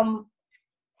fleeing from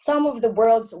some of the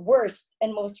world's worst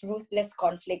and most ruthless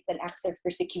conflicts and acts of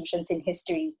persecutions in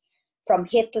history, from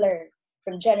Hitler,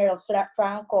 from General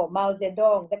Franco, Mao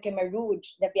Zedong, the Khmer Rouge,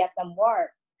 the Vietnam War.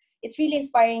 It's really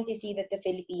inspiring to see that the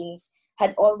Philippines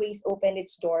had always opened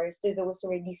its doors to those who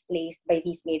were displaced by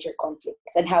these major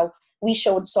conflicts, and how we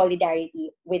showed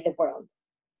solidarity with the world.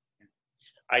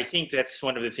 I think that's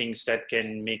one of the things that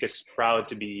can make us proud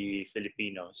to be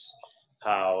Filipinos,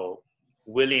 how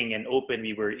willing and open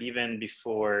we were even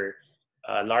before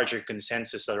a larger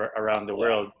consensus around the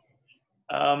world.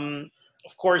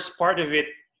 Of course, part of it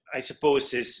I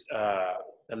suppose, is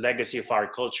a legacy of our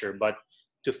culture. But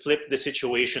to flip the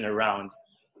situation around,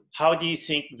 how do you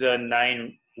think the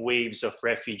 9 waves of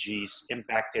refugees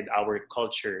impacted our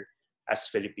culture as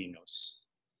Filipinos?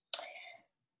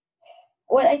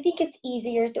 Well, I think it's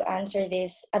easier to answer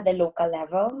this at the local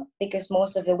level because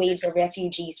most of the waves of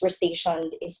refugees were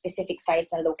stationed in specific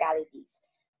sites and localities.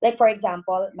 Like, for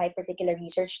example, my particular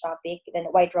research topic, the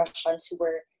White Russians who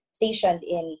were stationed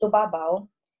in Tubabao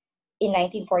in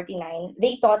 1949,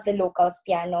 they taught the locals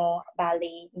piano,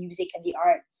 ballet, music, and the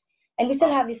arts. And we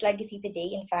still have this legacy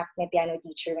today. In fact, my piano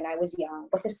teacher when I was young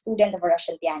was a student of a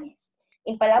Russian pianist.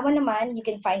 In Palawan naman, you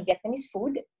can find Vietnamese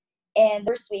food. And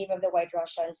the first wave of the White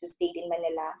Russians who stayed in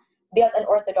Manila built an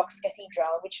Orthodox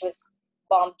cathedral, which was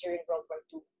bombed during World War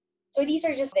II. So these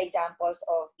are just the examples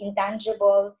of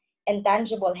intangible and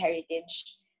tangible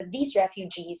heritage that these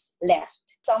refugees left,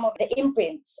 some of the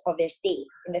imprints of their stay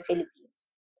in the Philippines.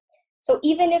 So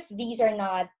even if these are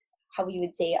not, how we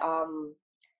would say,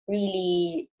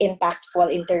 really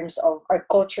impactful in terms of our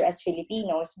culture as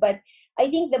Filipinos, but I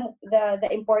think the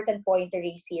important point to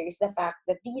raise here is the fact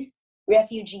that these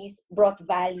refugees brought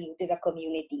value to the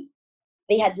community.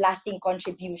 They had lasting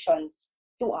contributions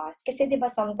to us. Kasi diba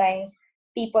sometimes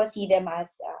people see them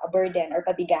as a burden or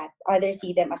pabigat. Others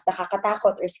see them as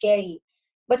nakakatakot or scary.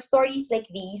 But stories like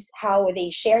these, how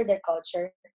they share their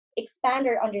culture, expand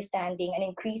our understanding and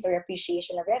increase our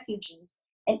appreciation of refugees,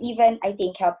 and even, I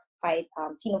think, help fight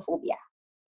xenophobia.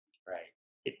 Right.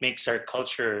 It makes our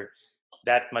culture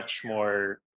that much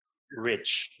more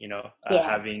rich, Yes.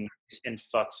 having this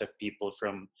influx of people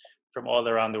from all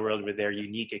around the world with their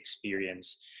unique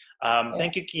experience.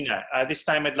 Thank you, Kina. This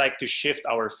time I'd like to shift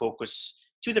our focus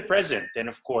to the present and,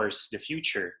 of course, the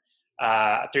future.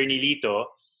 Attorney Lito,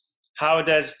 how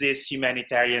does this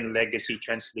humanitarian legacy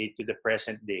translate to the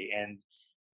present day? And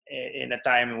in a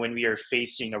time when we are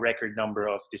facing a record number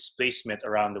of displacement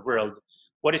around the world,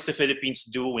 what is the Philippines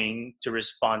doing to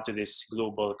respond to this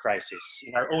global crisis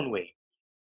in our own way?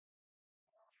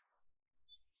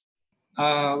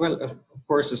 Well, of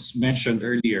course, as mentioned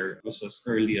earlier, it was as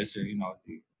early as the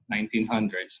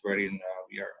 1900s, wherein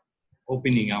we are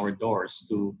opening our doors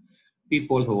to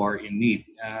people who are in need.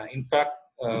 In fact,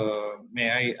 may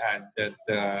I add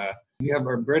that we have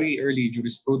a very early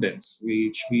jurisprudence,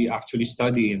 which we actually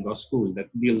study in law school, that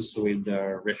deals with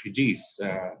refugees.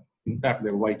 In fact,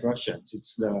 they're White Russians.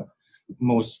 It's the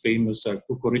most famous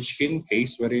Kukurichkin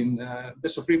case, wherein the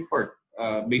Supreme Court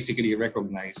basically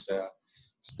recognized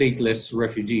stateless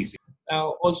refugees.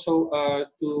 Now, also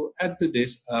to add to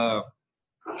this,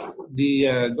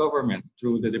 the government,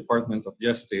 through the Department of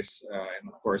Justice and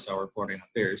of course our Foreign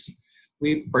Affairs,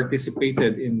 we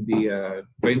participated in the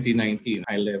 2019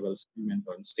 high-level settlement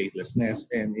on statelessness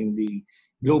and in the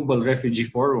Global Refugee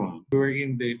Forum,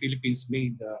 wherein the Philippines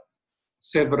made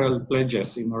several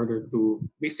pledges in order to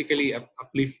basically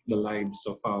uplift the lives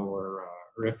of our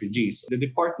refugees. The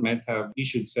department have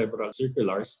issued several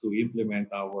circulars to implement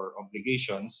our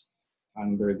obligations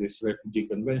under these refugee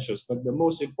conventions, but the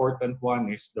most important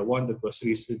one is the one that was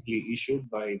recently issued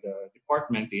by the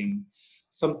department in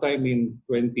sometime in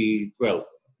 2012,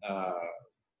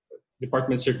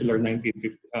 Department Circular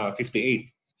 1958,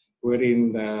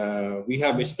 wherein we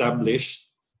have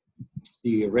established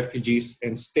the Refugees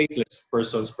and Stateless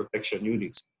Persons Protection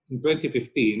Units. In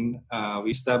 2015,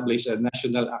 we established a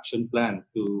national action plan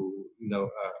to,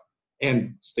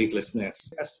 end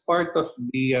statelessness. As part of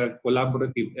the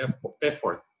collaborative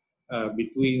effort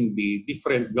between the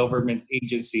different government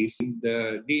agencies,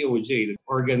 the DOJ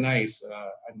organized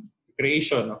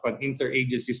creation of an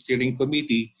interagency steering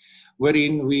committee,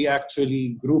 wherein we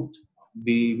actually grouped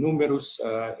the numerous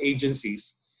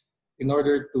agencies in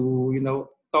order to,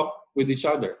 talk with each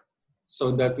other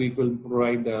so that we will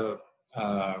provide the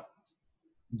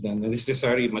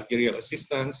necessary material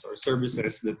assistance or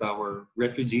services that our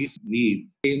refugees need.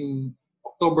 In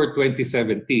October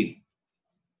 2017,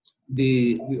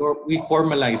 we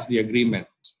formalized the agreement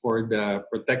for the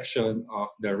protection of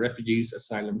the refugees,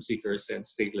 asylum seekers, and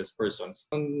stateless persons.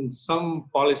 On some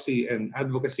policy and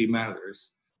advocacy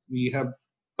matters, we have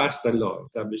passed a law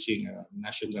establishing a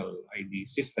national ID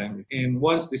system. And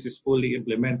once this is fully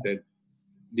implemented,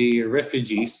 the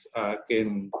refugees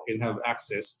can have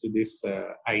access to this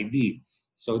ID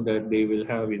so that they will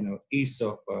have ease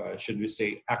of, should we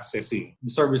say, accessing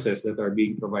the services that are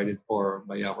being provided for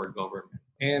by our government.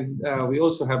 And we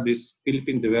also have this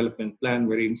Philippine Development Plan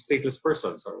wherein stateless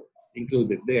persons are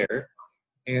included there.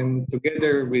 And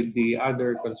together with the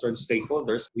other concerned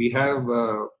stakeholders, we have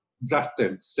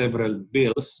drafted several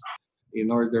bills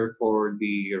in order for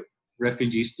the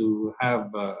refugees to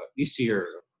have easier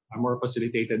a more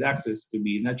facilitated access to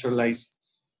be naturalized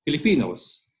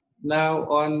Filipinos. Now,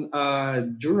 on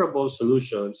durable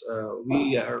solutions,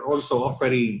 we are also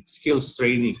offering skills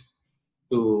training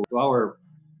to our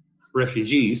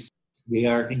refugees. They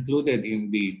are included in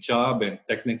the job and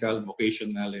technical,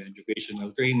 vocational, and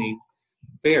educational training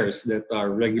fairs that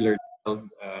are regularly held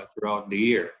throughout the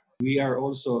year. We are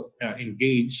also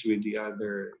engaged with the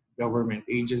other government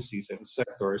agencies and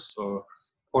sectors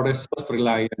for a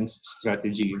self-reliance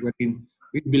strategy. Wherein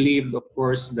we believe, of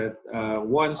course, that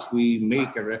once we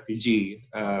make a refugee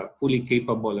fully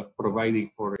capable of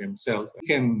providing for himself,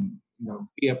 he can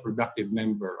be a productive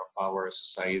member of our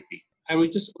society. I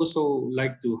would just also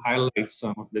like to highlight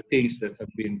some of the things that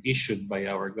have been issued by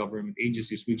our government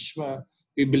agencies, which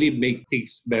we believe make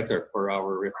things better for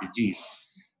our refugees.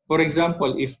 For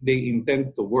example, if they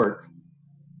intend to work,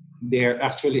 they're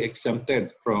actually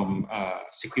exempted from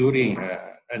securing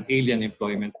an alien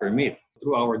employment permit.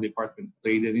 Through our Department of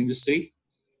Trade and Industry,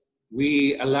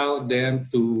 we allow them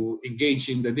to engage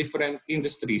in the different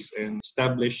industries and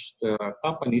established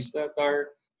companies that are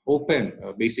open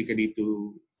basically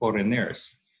to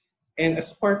foreigners. And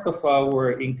as part of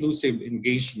our inclusive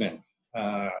engagement,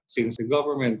 since the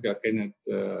government cannot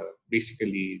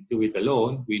basically do it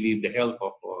alone, we need the help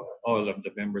of all of the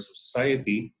members of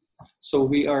society. So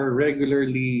we are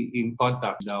regularly in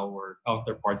contact with our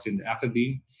counterparts in the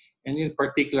academe, and in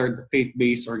particular the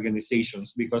faith-based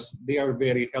organizations, because they are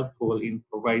very helpful in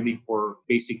providing for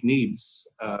basic needs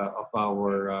of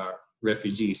our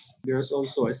refugees. There's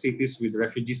also a Cities with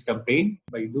Refugees campaign.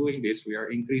 By doing this, we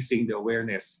are increasing the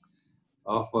awareness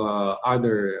of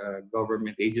other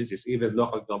government agencies, even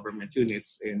local government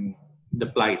units, in the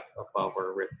plight of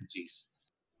our refugees.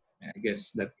 I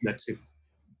guess that's it.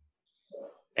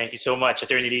 Thank you so much,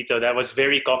 Attorney Lito. That was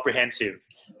very comprehensive.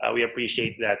 We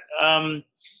appreciate that.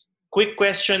 Quick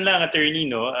question lang,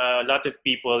 Attorney. A lot of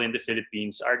people in the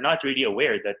Philippines are not really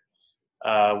aware that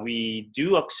we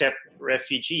do accept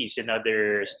refugees and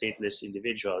other stateless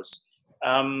individuals.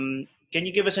 Can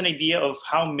you give us an idea of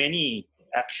how many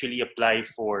actually apply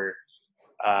for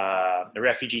the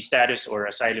refugee status or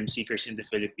asylum seekers in the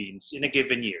Philippines in a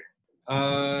given year?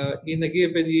 In a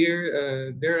given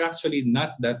year, there are actually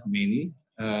not that many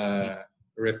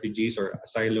refugees or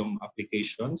asylum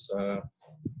applications,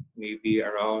 maybe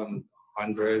around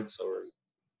hundreds or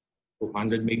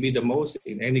 200, maybe the most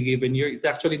in any given year. It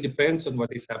actually depends on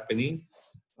what is happening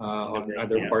on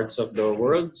other parts of the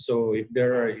world. So if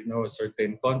there are,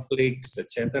 certain conflicts,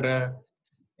 etc.,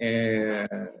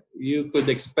 you could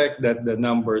expect that the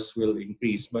numbers will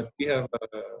increase. But we have,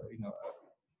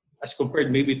 as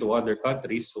compared maybe to other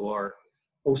countries who are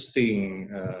hosting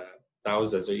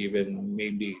thousands or even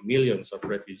maybe millions of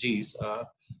refugees,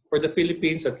 for the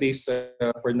Philippines, at least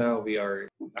for now, we are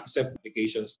accept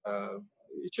applications,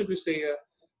 should we say, a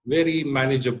very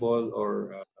manageable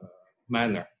or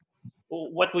manner.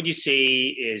 What would you say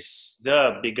is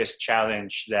the biggest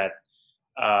challenge that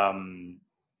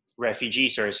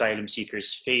refugees or asylum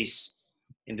seekers face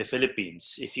in the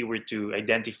Philippines, if you were to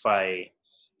identify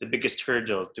the biggest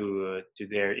hurdle to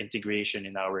their integration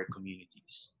in our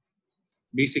communities?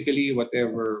 Basically,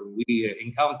 whatever we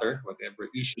encounter, whatever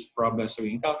issues, problems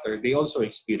we encounter, they also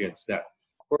experience that.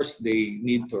 Of course, they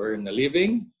need to earn a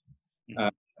living,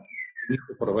 need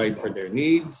to provide for their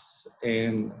needs,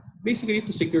 and basically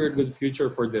to secure a good future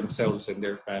for themselves and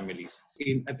their families.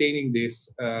 In attaining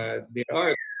this, there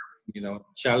are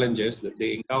challenges that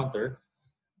they encounter,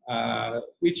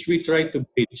 which we try to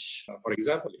bridge. For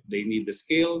example, if they need the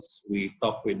skills, we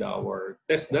talk with our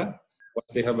TESDA.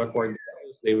 Once they have acquired the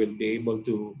skills, they will be able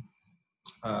to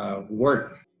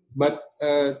work. But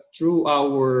through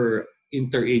our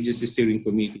interagency steering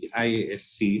committee,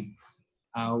 IASC,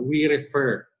 we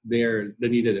refer the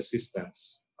needed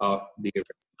assistance of the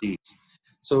refugees.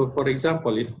 So, for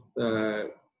example, if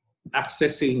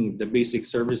accessing the basic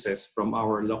services from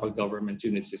our local government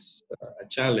units is a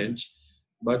challenge,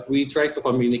 but we try to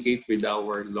communicate with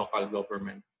our local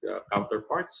government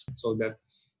counterparts so that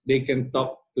they can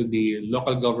talk to the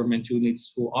local government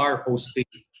units who are hosting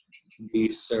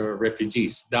these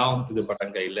refugees down to the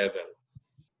barangay level.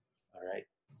 All right.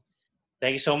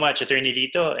 Thank you so much, Attorney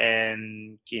Lito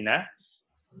and Kina.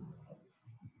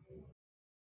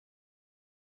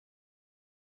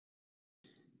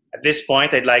 At this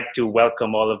point, I'd like to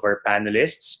welcome all of our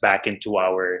panelists back into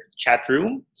our chat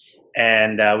room.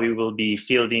 And we will be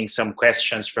fielding some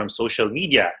questions from social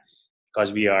media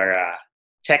because we are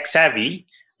tech savvy.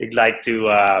 We'd like to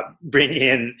bring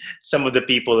in some of the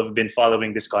people who have been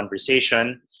following this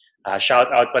conversation.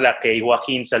 Shout out pala kay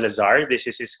Joaquin Salazar. This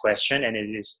is his question, and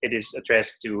it is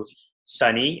addressed to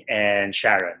Sonny and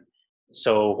Sharon.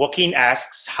 So Joaquin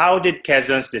asks, how did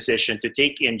Quezon's decision to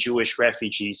take in Jewish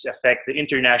refugees affect the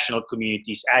international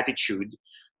community's attitude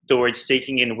towards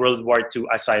taking in World War II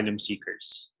asylum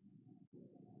seekers?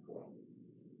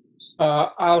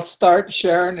 I'll start,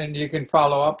 Sharon, and you can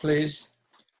follow up, please.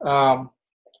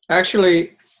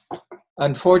 Actually,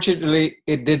 unfortunately,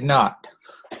 it did not.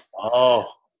 Oh.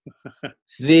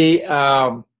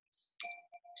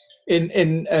 In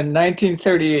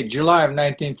 1938, July of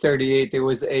 1938, there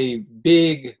was a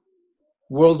big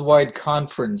worldwide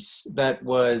conference that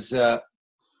was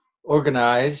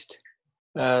organized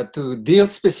to deal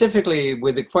specifically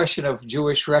with the question of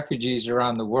Jewish refugees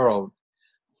around the world.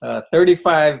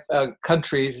 35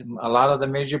 countries, a lot of the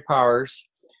major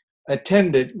powers,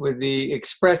 attended with the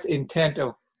express intent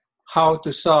of how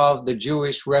to solve the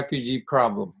Jewish refugee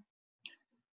problem.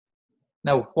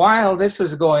 Now, while this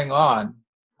was going on,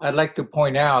 I'd like to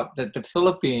point out that the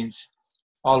Philippines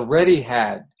already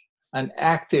had an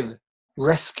active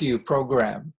rescue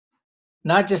program,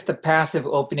 not just a passive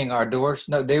opening our doors.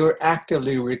 No, they were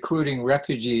actively recruiting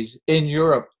refugees in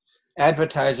Europe,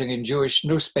 advertising in Jewish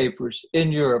newspapers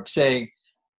in Europe saying,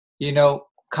 you know,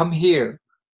 come here,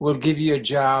 we'll give you a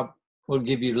job, we'll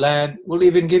give you land, we'll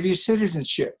even give you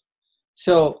citizenship.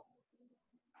 So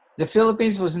the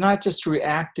Philippines was not just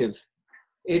reactive,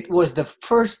 it was the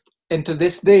first, and to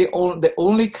this day, the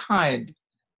only kind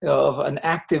of an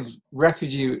active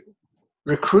refugee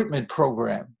recruitment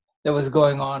program that was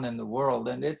going on in the world.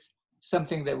 And it's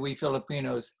something that we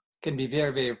Filipinos can be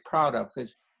very, very proud of,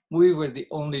 because we were the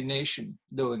only nation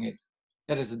doing it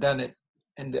that has done it,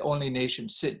 and the only nation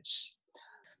since.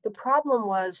 The problem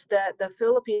was that the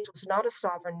Philippines was not a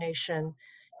sovereign nation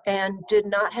and did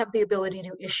not have the ability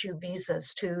to issue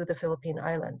visas to the Philippine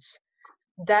Islands.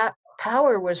 That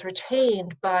power was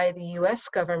retained by the US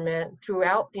government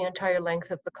throughout the entire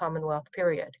length of the Commonwealth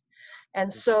period.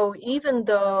 And so even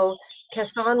though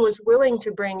Quezon was willing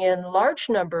to bring in large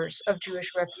numbers of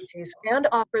Jewish refugees and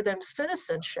offer them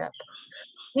citizenship,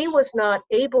 he was not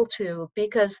able to,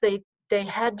 because they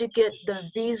had to get the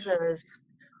visas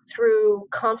through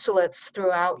consulates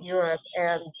throughout Europe,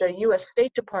 and the US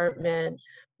State Department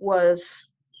was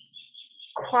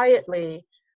quietly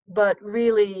but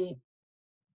really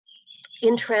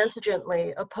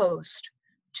intransigently opposed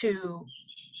to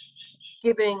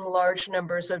giving large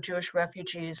numbers of Jewish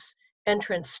refugees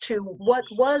entrance to what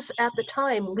was at the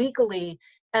time legally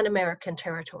an American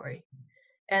territory.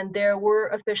 And there were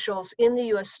officials in the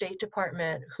US State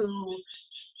Department who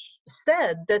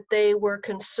said that they were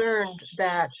concerned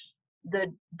that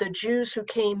the Jews who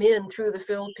came in through the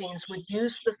Philippines would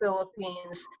use the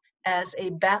Philippines as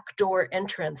a backdoor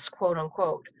entrance, quote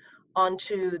unquote,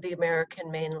 onto the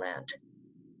American mainland.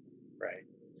 Right.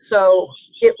 So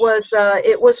it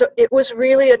was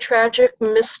really a tragic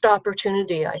missed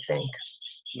opportunity, I think.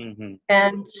 Mm-hmm.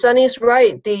 And Sonny's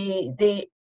right. The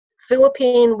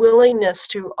Philippine willingness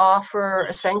to offer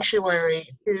a sanctuary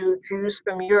to Jews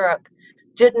from Europe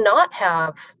did not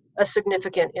have a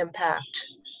significant impact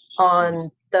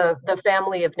on the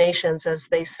family of nations, as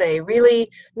they say. Really,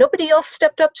 nobody else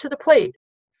stepped up to the plate.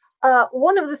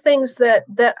 One of the things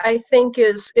that I think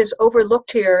is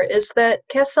overlooked here is that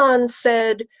Quezon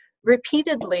said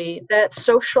repeatedly that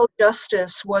social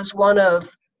justice was one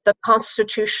of the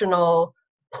constitutional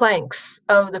planks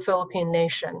of the Philippine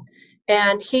nation.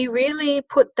 And he really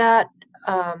put that,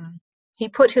 he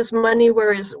put his money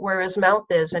where his mouth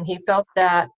is, and he felt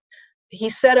that, he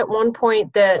said at one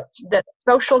point that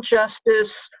social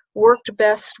justice worked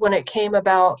best when it came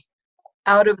about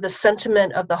out of the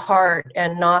sentiment of the heart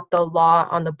and not the law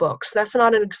on the books. That's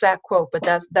not an exact quote, but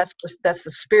that's the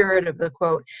spirit of the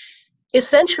quote.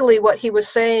 Essentially, what he was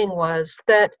saying was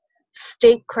that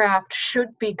statecraft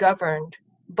should be governed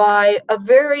by a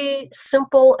very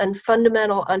simple and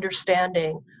fundamental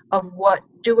understanding of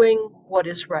doing what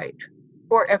is right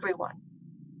for everyone.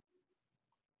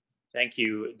 Thank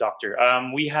you, Doctor.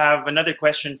 We have another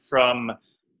question from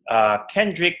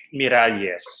Kendrick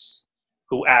Miralles,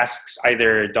 who asks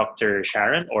either Dr.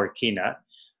 Sharon or Kina,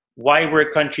 why were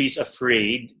countries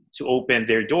afraid to open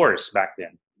their doors back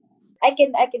then? I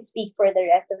can speak for the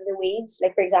rest of the waves.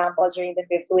 Like, for example, during the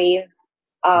fifth wave,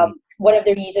 one of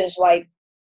the reasons why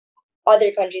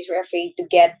other countries were afraid to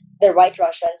get the White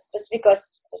Russians was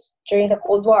because during the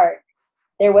Cold War,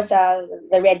 there was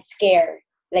the Red Scare,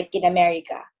 like in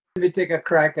America. Let me take a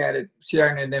crack at it,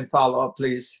 Sharon, and then follow up,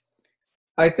 please.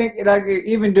 I think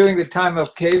even during the time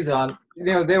of Quezon,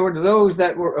 there were those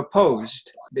that were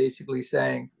opposed, basically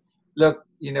saying, look,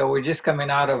 we're just coming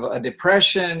out of a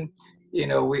depression.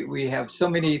 We have so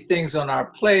many things on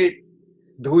our plate.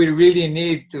 Do we really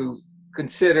need to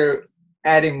consider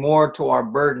adding more to our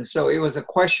burden. So it was a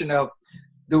question of,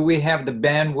 do we have the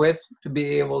bandwidth to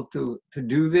be able to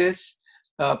do this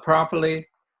properly?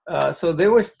 So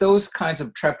there was those kinds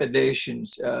of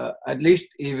trepidations, at least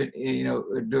even,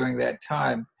 during that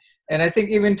time. And I think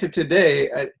even to today,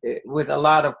 with a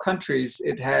lot of countries,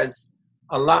 it has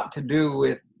a lot to do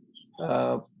with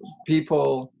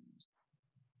people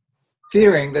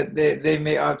fearing that they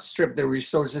may outstrip the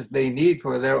resources they need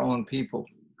for their own people,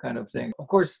 kind of thing. Of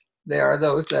course, there are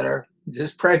those that are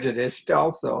just prejudiced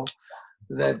also,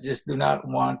 that just do not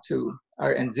want to,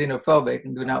 and xenophobic,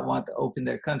 and do not want to open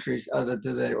their countries other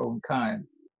to their own kind.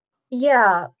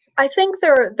 Yeah, I think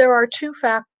there are two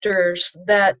factors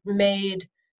that made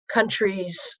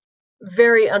countries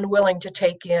very unwilling to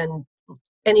take in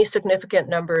any significant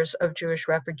numbers of Jewish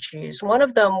refugees. One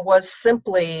of them was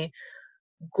simply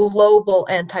global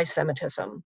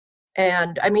anti-Semitism.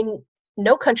 And I mean,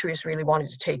 no countries really wanted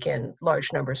to take in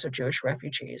large numbers of Jewish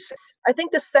refugees. I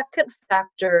think the second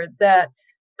factor that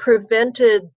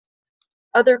prevented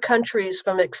other countries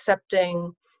from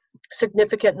accepting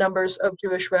significant numbers of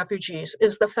Jewish refugees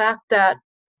is the fact that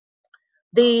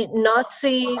the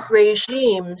Nazi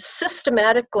regime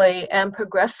systematically and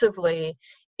progressively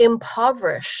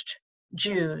impoverished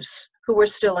Jews who were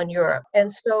still in Europe.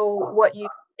 And so what you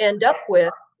end up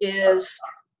with is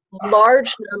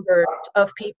large numbers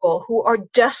of people who are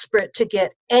desperate to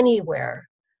get anywhere,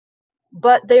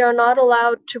 but they are not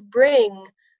allowed to bring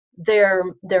their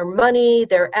money,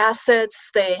 their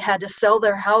assets. They had to sell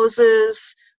their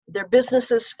houses, their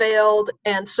businesses failed.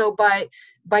 And so by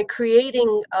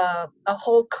creating a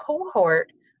whole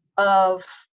cohort of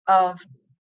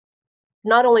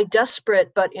not only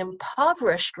desperate but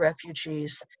impoverished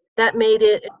refugees, that made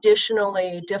it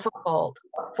additionally difficult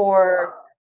for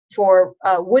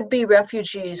would-be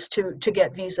refugees to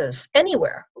get visas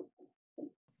anywhere.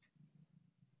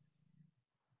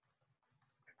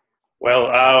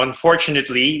 Well,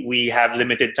 unfortunately, we have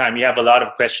limited time. We have a lot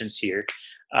of questions here.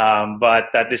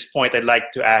 But at this point, I'd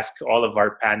like to ask all of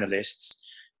our panelists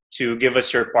to give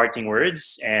us your parting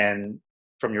words, and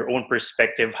from your own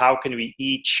perspective, how can we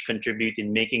each contribute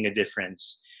in making a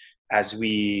difference as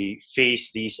we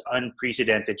face these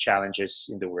unprecedented challenges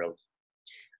in the world?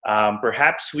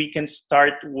 Perhaps we can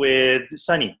start with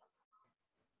Sonny.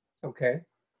 Okay.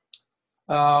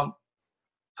 I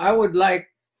would like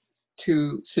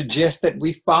to suggest that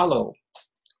we follow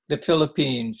the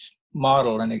Philippines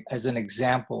model and as an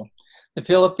example. The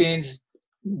Philippines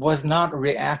was not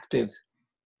reactive,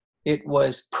 it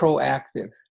was proactive.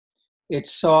 It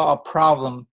saw a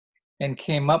problem and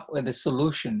came up with a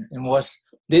solution, and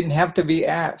didn't have to be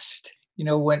asked.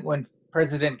 When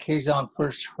President Quezon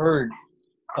first heard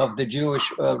of the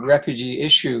Jewish refugee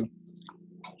issue,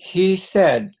 he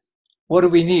said, what do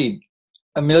we need?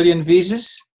 1 million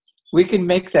visas? We can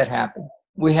make that happen.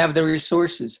 We have the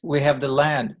resources. We have the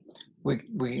land. We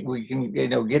can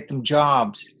get them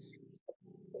jobs.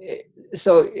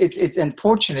 So it's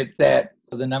unfortunate that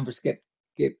the numbers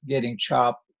getting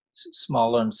chopped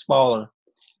smaller and smaller.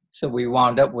 So we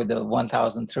wound up with the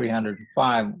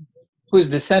 1,305, whose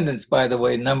descendants, by the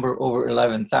way, number over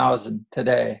 11,000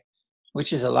 today,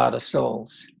 which is a lot of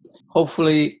souls.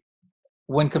 Hopefully,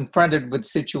 when confronted with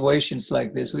situations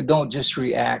like this, we don't just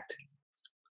react.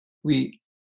 We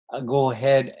go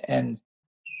ahead and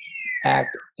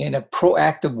act in a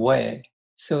proactive way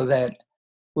so that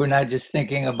we're not just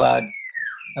thinking about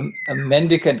a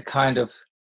mendicant kind of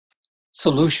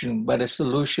solution, but a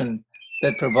solution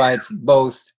that provides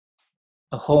both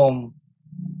a home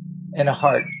and a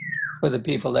heart for the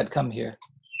people that come here.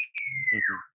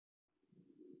 Mm-hmm.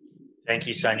 Thank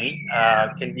you, Sonny.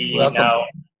 Can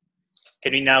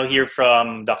we now hear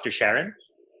from Dr. Sharon?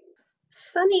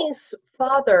 Sonny's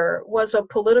father was a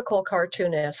political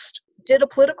cartoonist, did a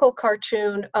political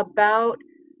cartoon about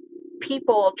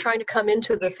people trying to come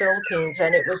into the Philippines,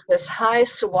 and it was this high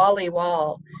Sawali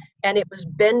wall, and it was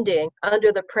bending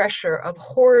under the pressure of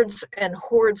hordes and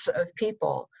hordes of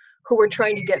people who were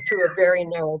trying to get through a very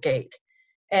narrow gate.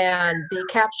 And the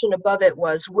caption above it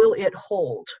was, "Will it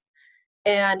hold?"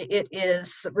 And it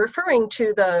is referring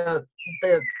to the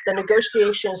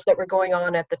negotiations that were going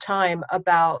on at the time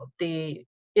about the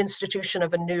institution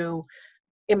of a new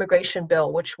immigration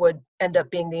bill, which would end up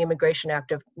being the Immigration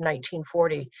Act of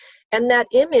 1940. And that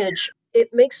image,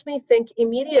 it makes me think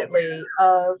immediately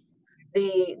of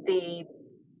the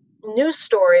news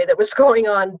story that was going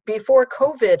on before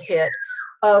COVID hit,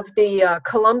 of the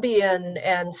Colombian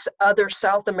and other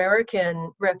South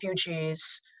American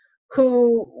refugees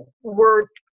who were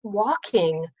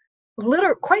walking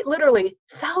quite literally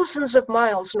thousands of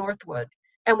miles northward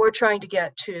and were trying to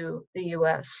get to the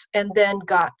US and then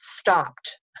got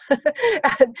stopped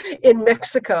in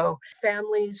Mexico.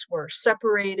 Families were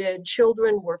separated,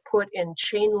 children were put in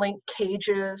chain link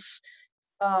cages.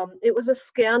 It was a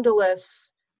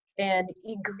scandalous and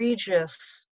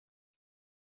egregious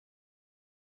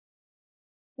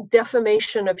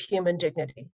defamation of human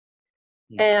dignity.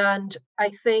 And I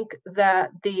think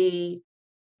that the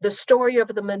story of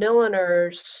the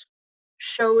Manilaners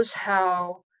shows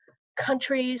how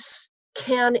countries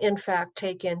can in fact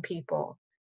take in people.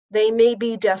 They may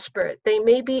be desperate, they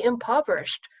may be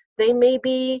impoverished, they may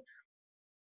be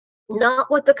not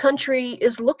what the country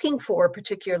is looking for,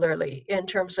 particularly in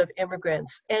terms of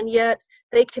immigrants, and yet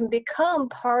they can become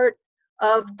part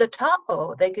of the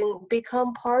Tao, they can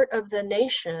become part of the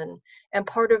nation and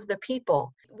part of the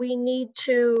people. We need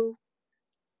to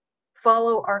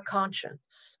follow our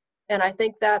conscience. And I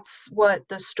think that's what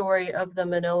the story of the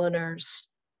Manilaners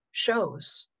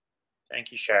shows.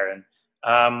 Thank you, Sharon.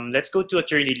 Let's go to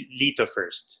Attorney Lito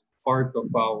first. Part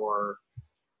of our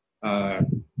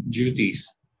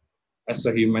duties as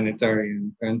a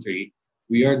humanitarian country,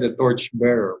 we are the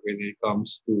torchbearer when it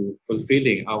comes to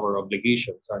fulfilling our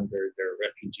obligations under the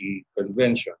refugee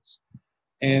conventions.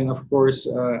 And of course,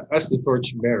 as the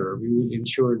torchbearer, we will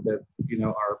ensure that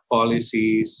our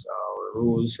policies, our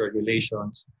rules,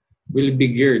 regulations will be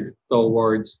geared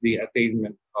towards the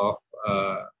attainment of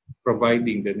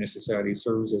providing the necessary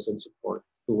services and support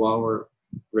to our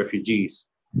refugees.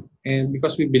 And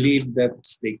because we believe that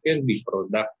they can be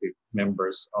productive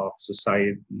members of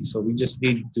society, so we just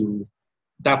need to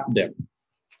tap them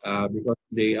because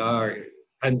they are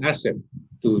an asset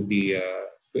to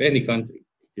any country,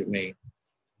 if you may.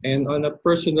 And on a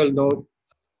personal note,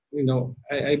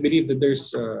 I believe that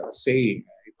there's a saying,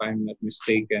 if I'm not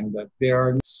mistaken, that there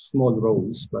are no small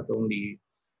roles, but only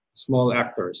small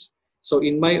actors. So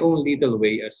in my own little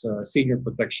way as a senior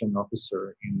protection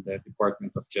officer in the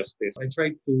Department of Justice, I try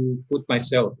to put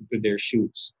myself into their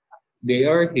shoes. They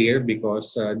are here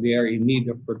because they are in need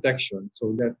of protection.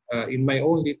 So that in my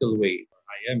own little way,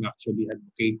 I am actually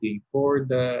advocating for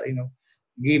the,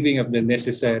 giving of the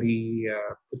necessary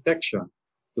protection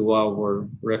to our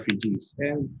refugees.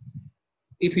 And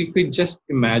if you could just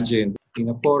imagine in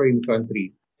a foreign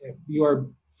country, you are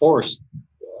forced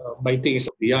by things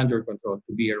beyond your control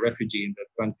to be a refugee in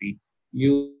that country.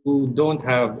 You don't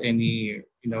have any,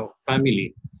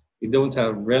 family. You don't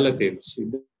have relatives.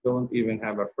 You don't even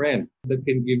have a friend that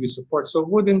can give you support. So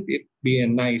wouldn't it be a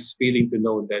nice feeling to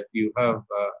know that you have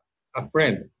a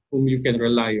friend whom you can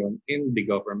rely on in the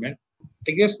government?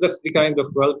 I guess that's the kind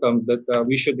of welcome that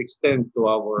we should extend to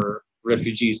our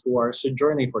refugees who are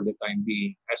sojourning for the time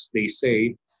being, as they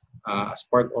say, as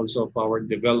part also of our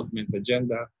development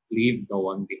agenda, leave no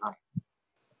one behind.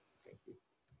 Thank you.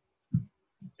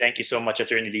 Thank you so much,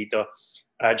 Attorney Lito.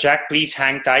 Jack, please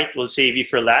hang tight. We'll save you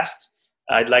for last.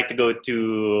 I'd like to go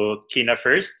to Kina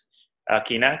first.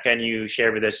 Kina, can you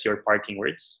share with us your parting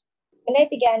words? When I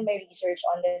began my research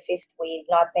on the fifth wave,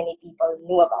 not many people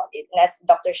knew about it. And as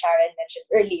Dr. Sharon mentioned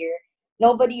earlier,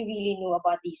 nobody really knew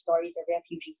about these stories of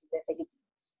refugees in the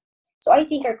Philippines. So I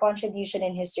think our contribution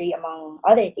in history, among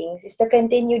other things, is to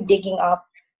continue digging up,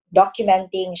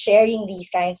 documenting, sharing these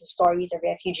kinds of stories of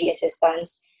refugee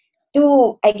assistance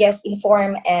to, I guess,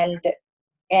 inform and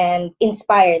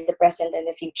inspire the present and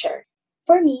the future.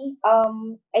 For me,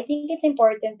 I think it's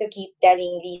important to keep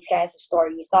telling these kinds of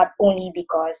stories, not only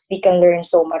because we can learn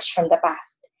so much from the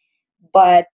past,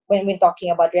 but when we're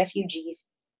talking about refugees,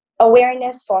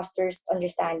 awareness fosters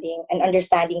understanding, and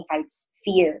understanding fights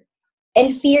fear.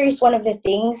 And fear is one of the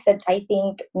things that I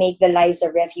think make the lives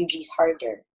of refugees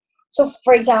harder. So,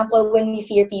 for example, when we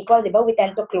fear people, we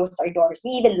tend to close our doors.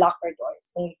 We even lock our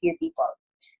doors when we fear people.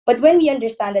 But when we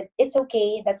understand that it's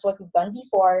okay, that's what we've done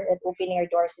before, that opening our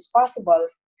doors is possible,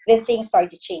 then things start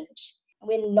to change.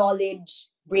 When knowledge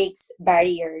breaks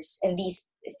barriers and these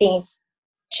things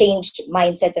change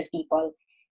mindset of people,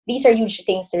 these are huge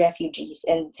things to refugees.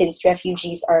 And since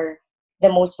refugees are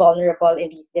the most vulnerable in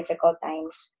these difficult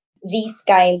times, these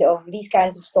kinds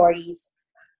of stories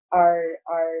are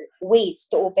ways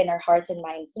to open our hearts and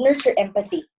minds, to nurture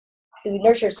empathy, to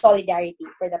nurture solidarity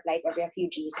for the plight of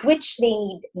refugees, which they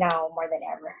need now more than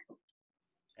ever.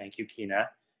 Thank you, Kina.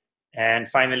 And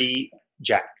finally,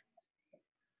 Jack.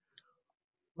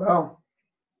 Well,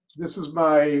 this is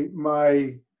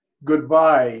my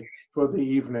goodbye for the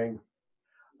evening.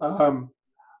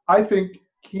 I think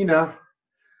Kina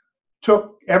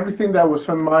took everything that was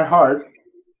from my heart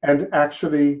and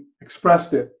actually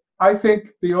expressed it. I think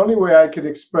the only way I could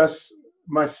express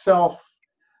myself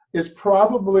is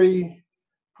probably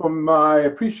from my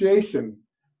appreciation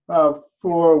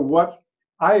for what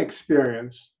I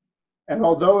experienced, and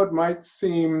although it might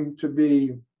seem to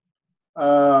be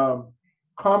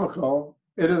comical,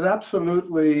 it is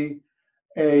absolutely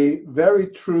a very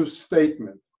true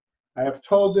statement. I have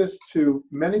told this to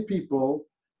many people,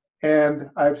 and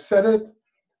I've said it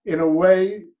in a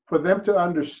way for them to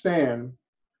understand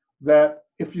that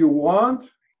if you want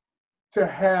to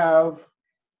have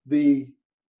the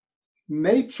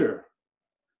nature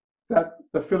that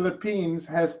the Philippines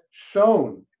has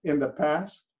shown in the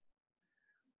past,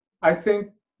 I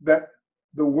think that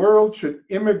the world should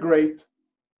immigrate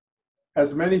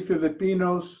as many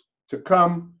Filipinos to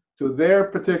come to their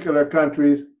particular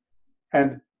countries,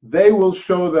 and they will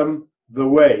show them the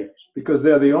way, because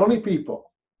they're the only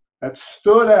people that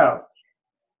stood out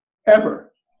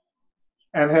ever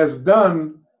and has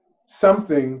done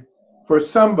something for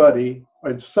somebody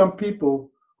or some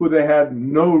people who they had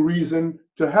no reason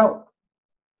to help.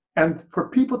 And for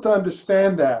people to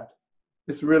understand that,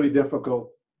 it's really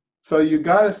difficult. So you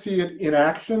got to see it in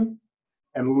action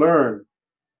and learn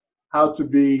how to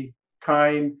be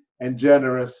kind and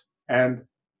generous and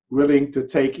willing to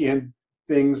take in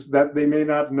things that they may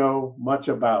not know much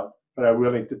about, but are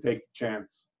willing to take a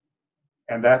chance.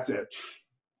 And that's it.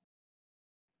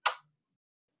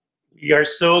 We are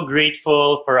so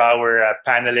grateful for our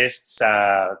panelists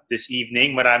this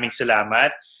evening. Maraming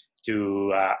salamat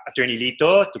to Attorney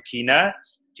Lito, to Kina,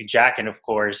 to Jack, and of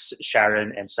course,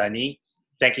 Sharon and Sonny.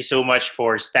 Thank you so much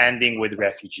for standing with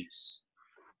refugees.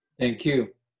 Thank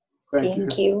you.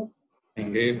 Thank you.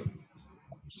 Thank you.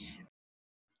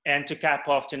 And to cap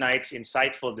off tonight's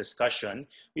insightful discussion,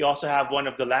 we also have one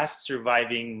of the last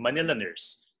surviving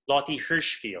Manilaners, Lottie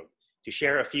Hirschfield, to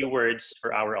share a few words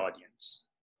for our audience.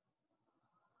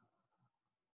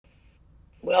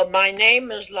 Well, my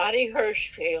name is Lottie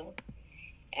Hirschfield,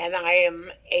 and I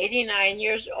am 89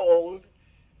 years old.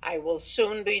 I will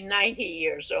soon be 90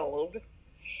 years old.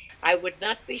 I would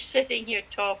not be sitting here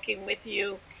talking with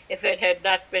you if it had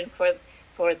not been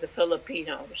for the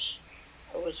Filipinos.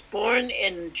 I was born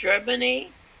in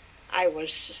Germany. I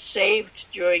was saved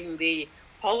during the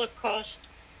Holocaust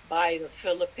by the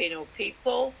Filipino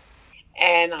people,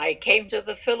 and I came to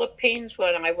the Philippines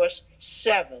when I was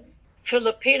 7.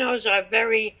 Filipinos are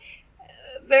very,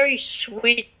 very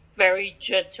sweet, very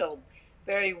gentle,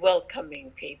 very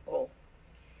welcoming people.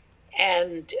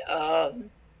 And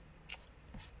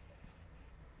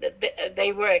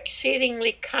they were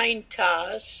exceedingly kind to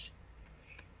us,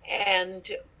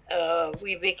 and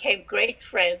we became great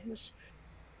friends.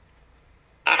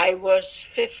 I was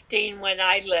 15 when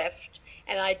I left,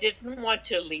 and I didn't want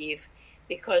to leave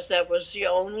because that was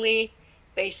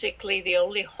basically the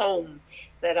only home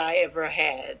that I ever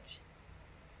had.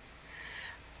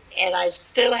 And I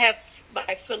still have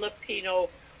my Filipino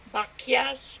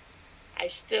makyas. I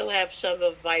still have some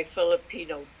of my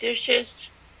Filipino dishes.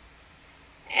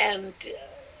 And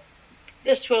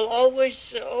this will always,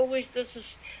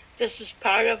 this is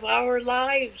part of our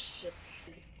lives.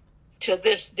 To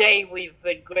this day, we've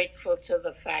been grateful to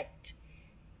the fact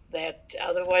that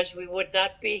otherwise we would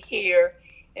not be here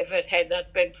if it had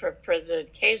not been for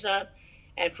President Quezon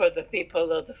and for the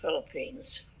people of the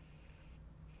Philippines.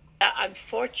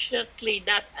 Unfortunately,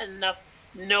 not enough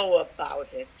know about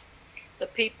it. The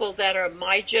people that are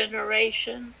my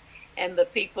generation and the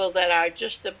people that are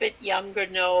just a bit younger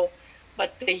know,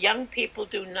 but the young people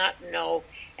do not know,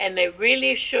 and they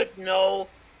really should know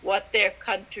what their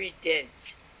country did.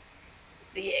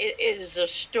 It is a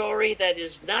story that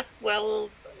is not well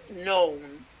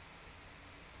known,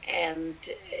 and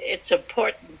it's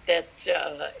important that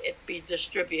it be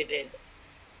distributed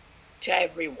to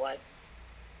everyone.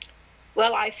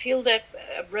 Well, I feel that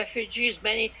refugees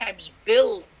many times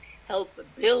help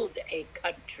build a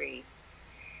country.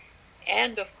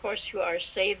 And of course, you are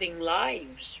saving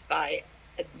lives by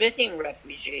admitting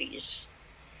refugees.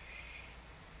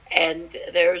 And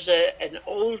there's an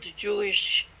old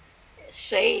Jewish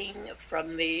saying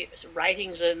from the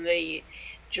writings in the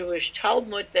Jewish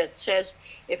Talmud that says,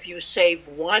 if you save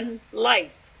one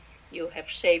life, you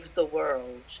have saved the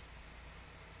world.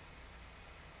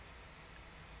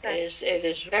 It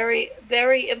is very,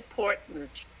 very important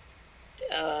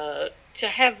to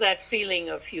have that feeling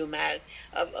of humaneness.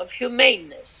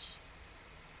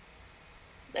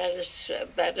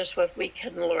 That is what we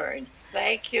can learn.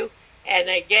 Thank you. And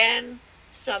again,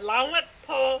 salamat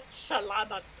po,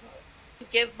 salamat po.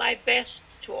 Give my best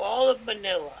to all of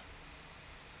Manila,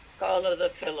 to all of the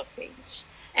Philippines,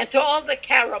 and to all the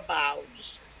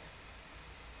Carabaos.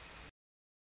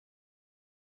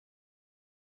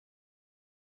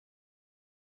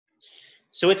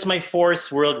 So it's my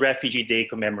 4th World Refugee Day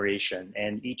commemoration,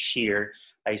 and each year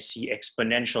I see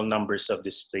exponential numbers of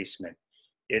displacement.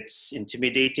 It's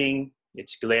intimidating,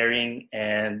 it's glaring,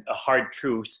 and a hard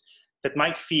truth that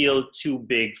might feel too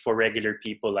big for regular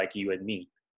people like you and me.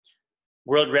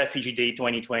 World Refugee Day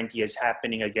 2020 is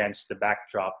happening against the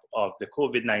backdrop of the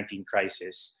COVID-19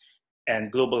 crisis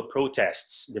and global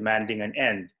protests demanding an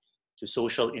end to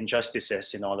social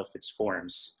injustices in all of its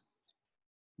forms.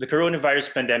 The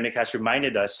coronavirus pandemic has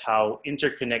reminded us how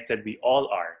interconnected we all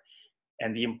are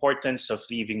and the importance of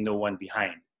leaving no one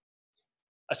behind.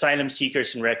 Asylum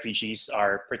seekers and refugees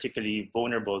are particularly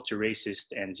vulnerable to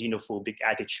racist and xenophobic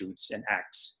attitudes and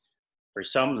acts. For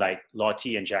some, like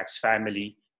Lottie and Jack's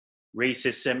family,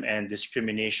 racism and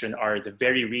discrimination are the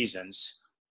very reasons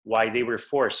why they were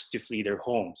forced to flee their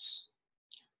homes.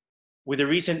 With the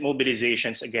recent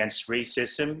mobilizations against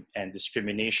racism and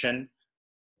discrimination,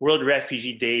 World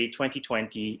Refugee Day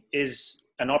 2020 is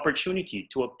an opportunity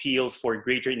to appeal for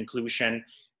greater inclusion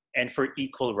and for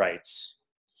equal rights.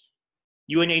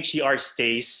 UNHCR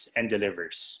stays and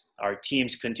delivers. Our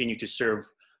teams continue to serve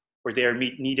where they are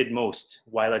needed most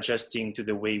while adjusting to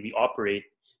the way we operate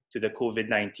to the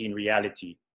COVID-19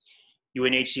 reality.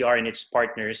 UNHCR and its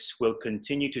partners will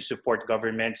continue to support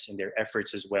governments in their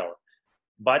efforts as well.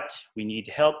 But we need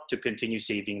help to continue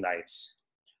saving lives.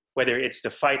 Whether it's the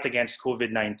fight against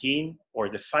COVID-19 or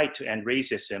the fight to end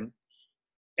racism,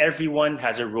 everyone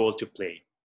has a role to play.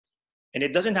 And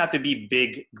it doesn't have to be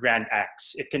big, grand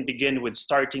acts. It can begin with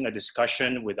starting a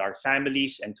discussion with our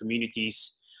families and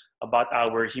communities about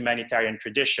our humanitarian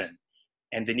tradition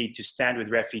and the need to stand with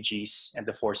refugees and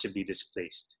the forcibly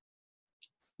displaced.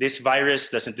 This virus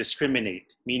doesn't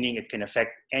discriminate, meaning it can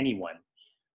affect anyone.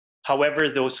 However,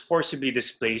 those forcibly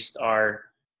displaced are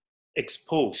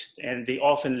exposed, and they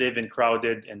often live in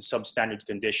crowded and substandard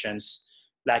conditions,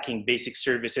 lacking basic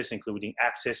services including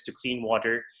access to clean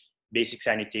water, basic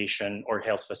sanitation, or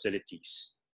health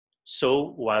facilities.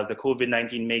 So while the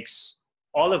COVID-19 makes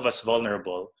all of us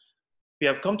vulnerable, we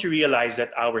have come to realize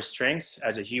that our strength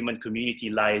as a human community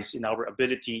lies in our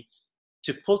ability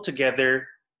to pull together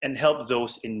and help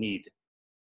those in need,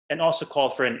 and also call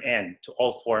for an end to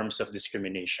all forms of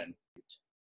discrimination.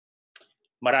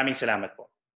 Maraming salamat po.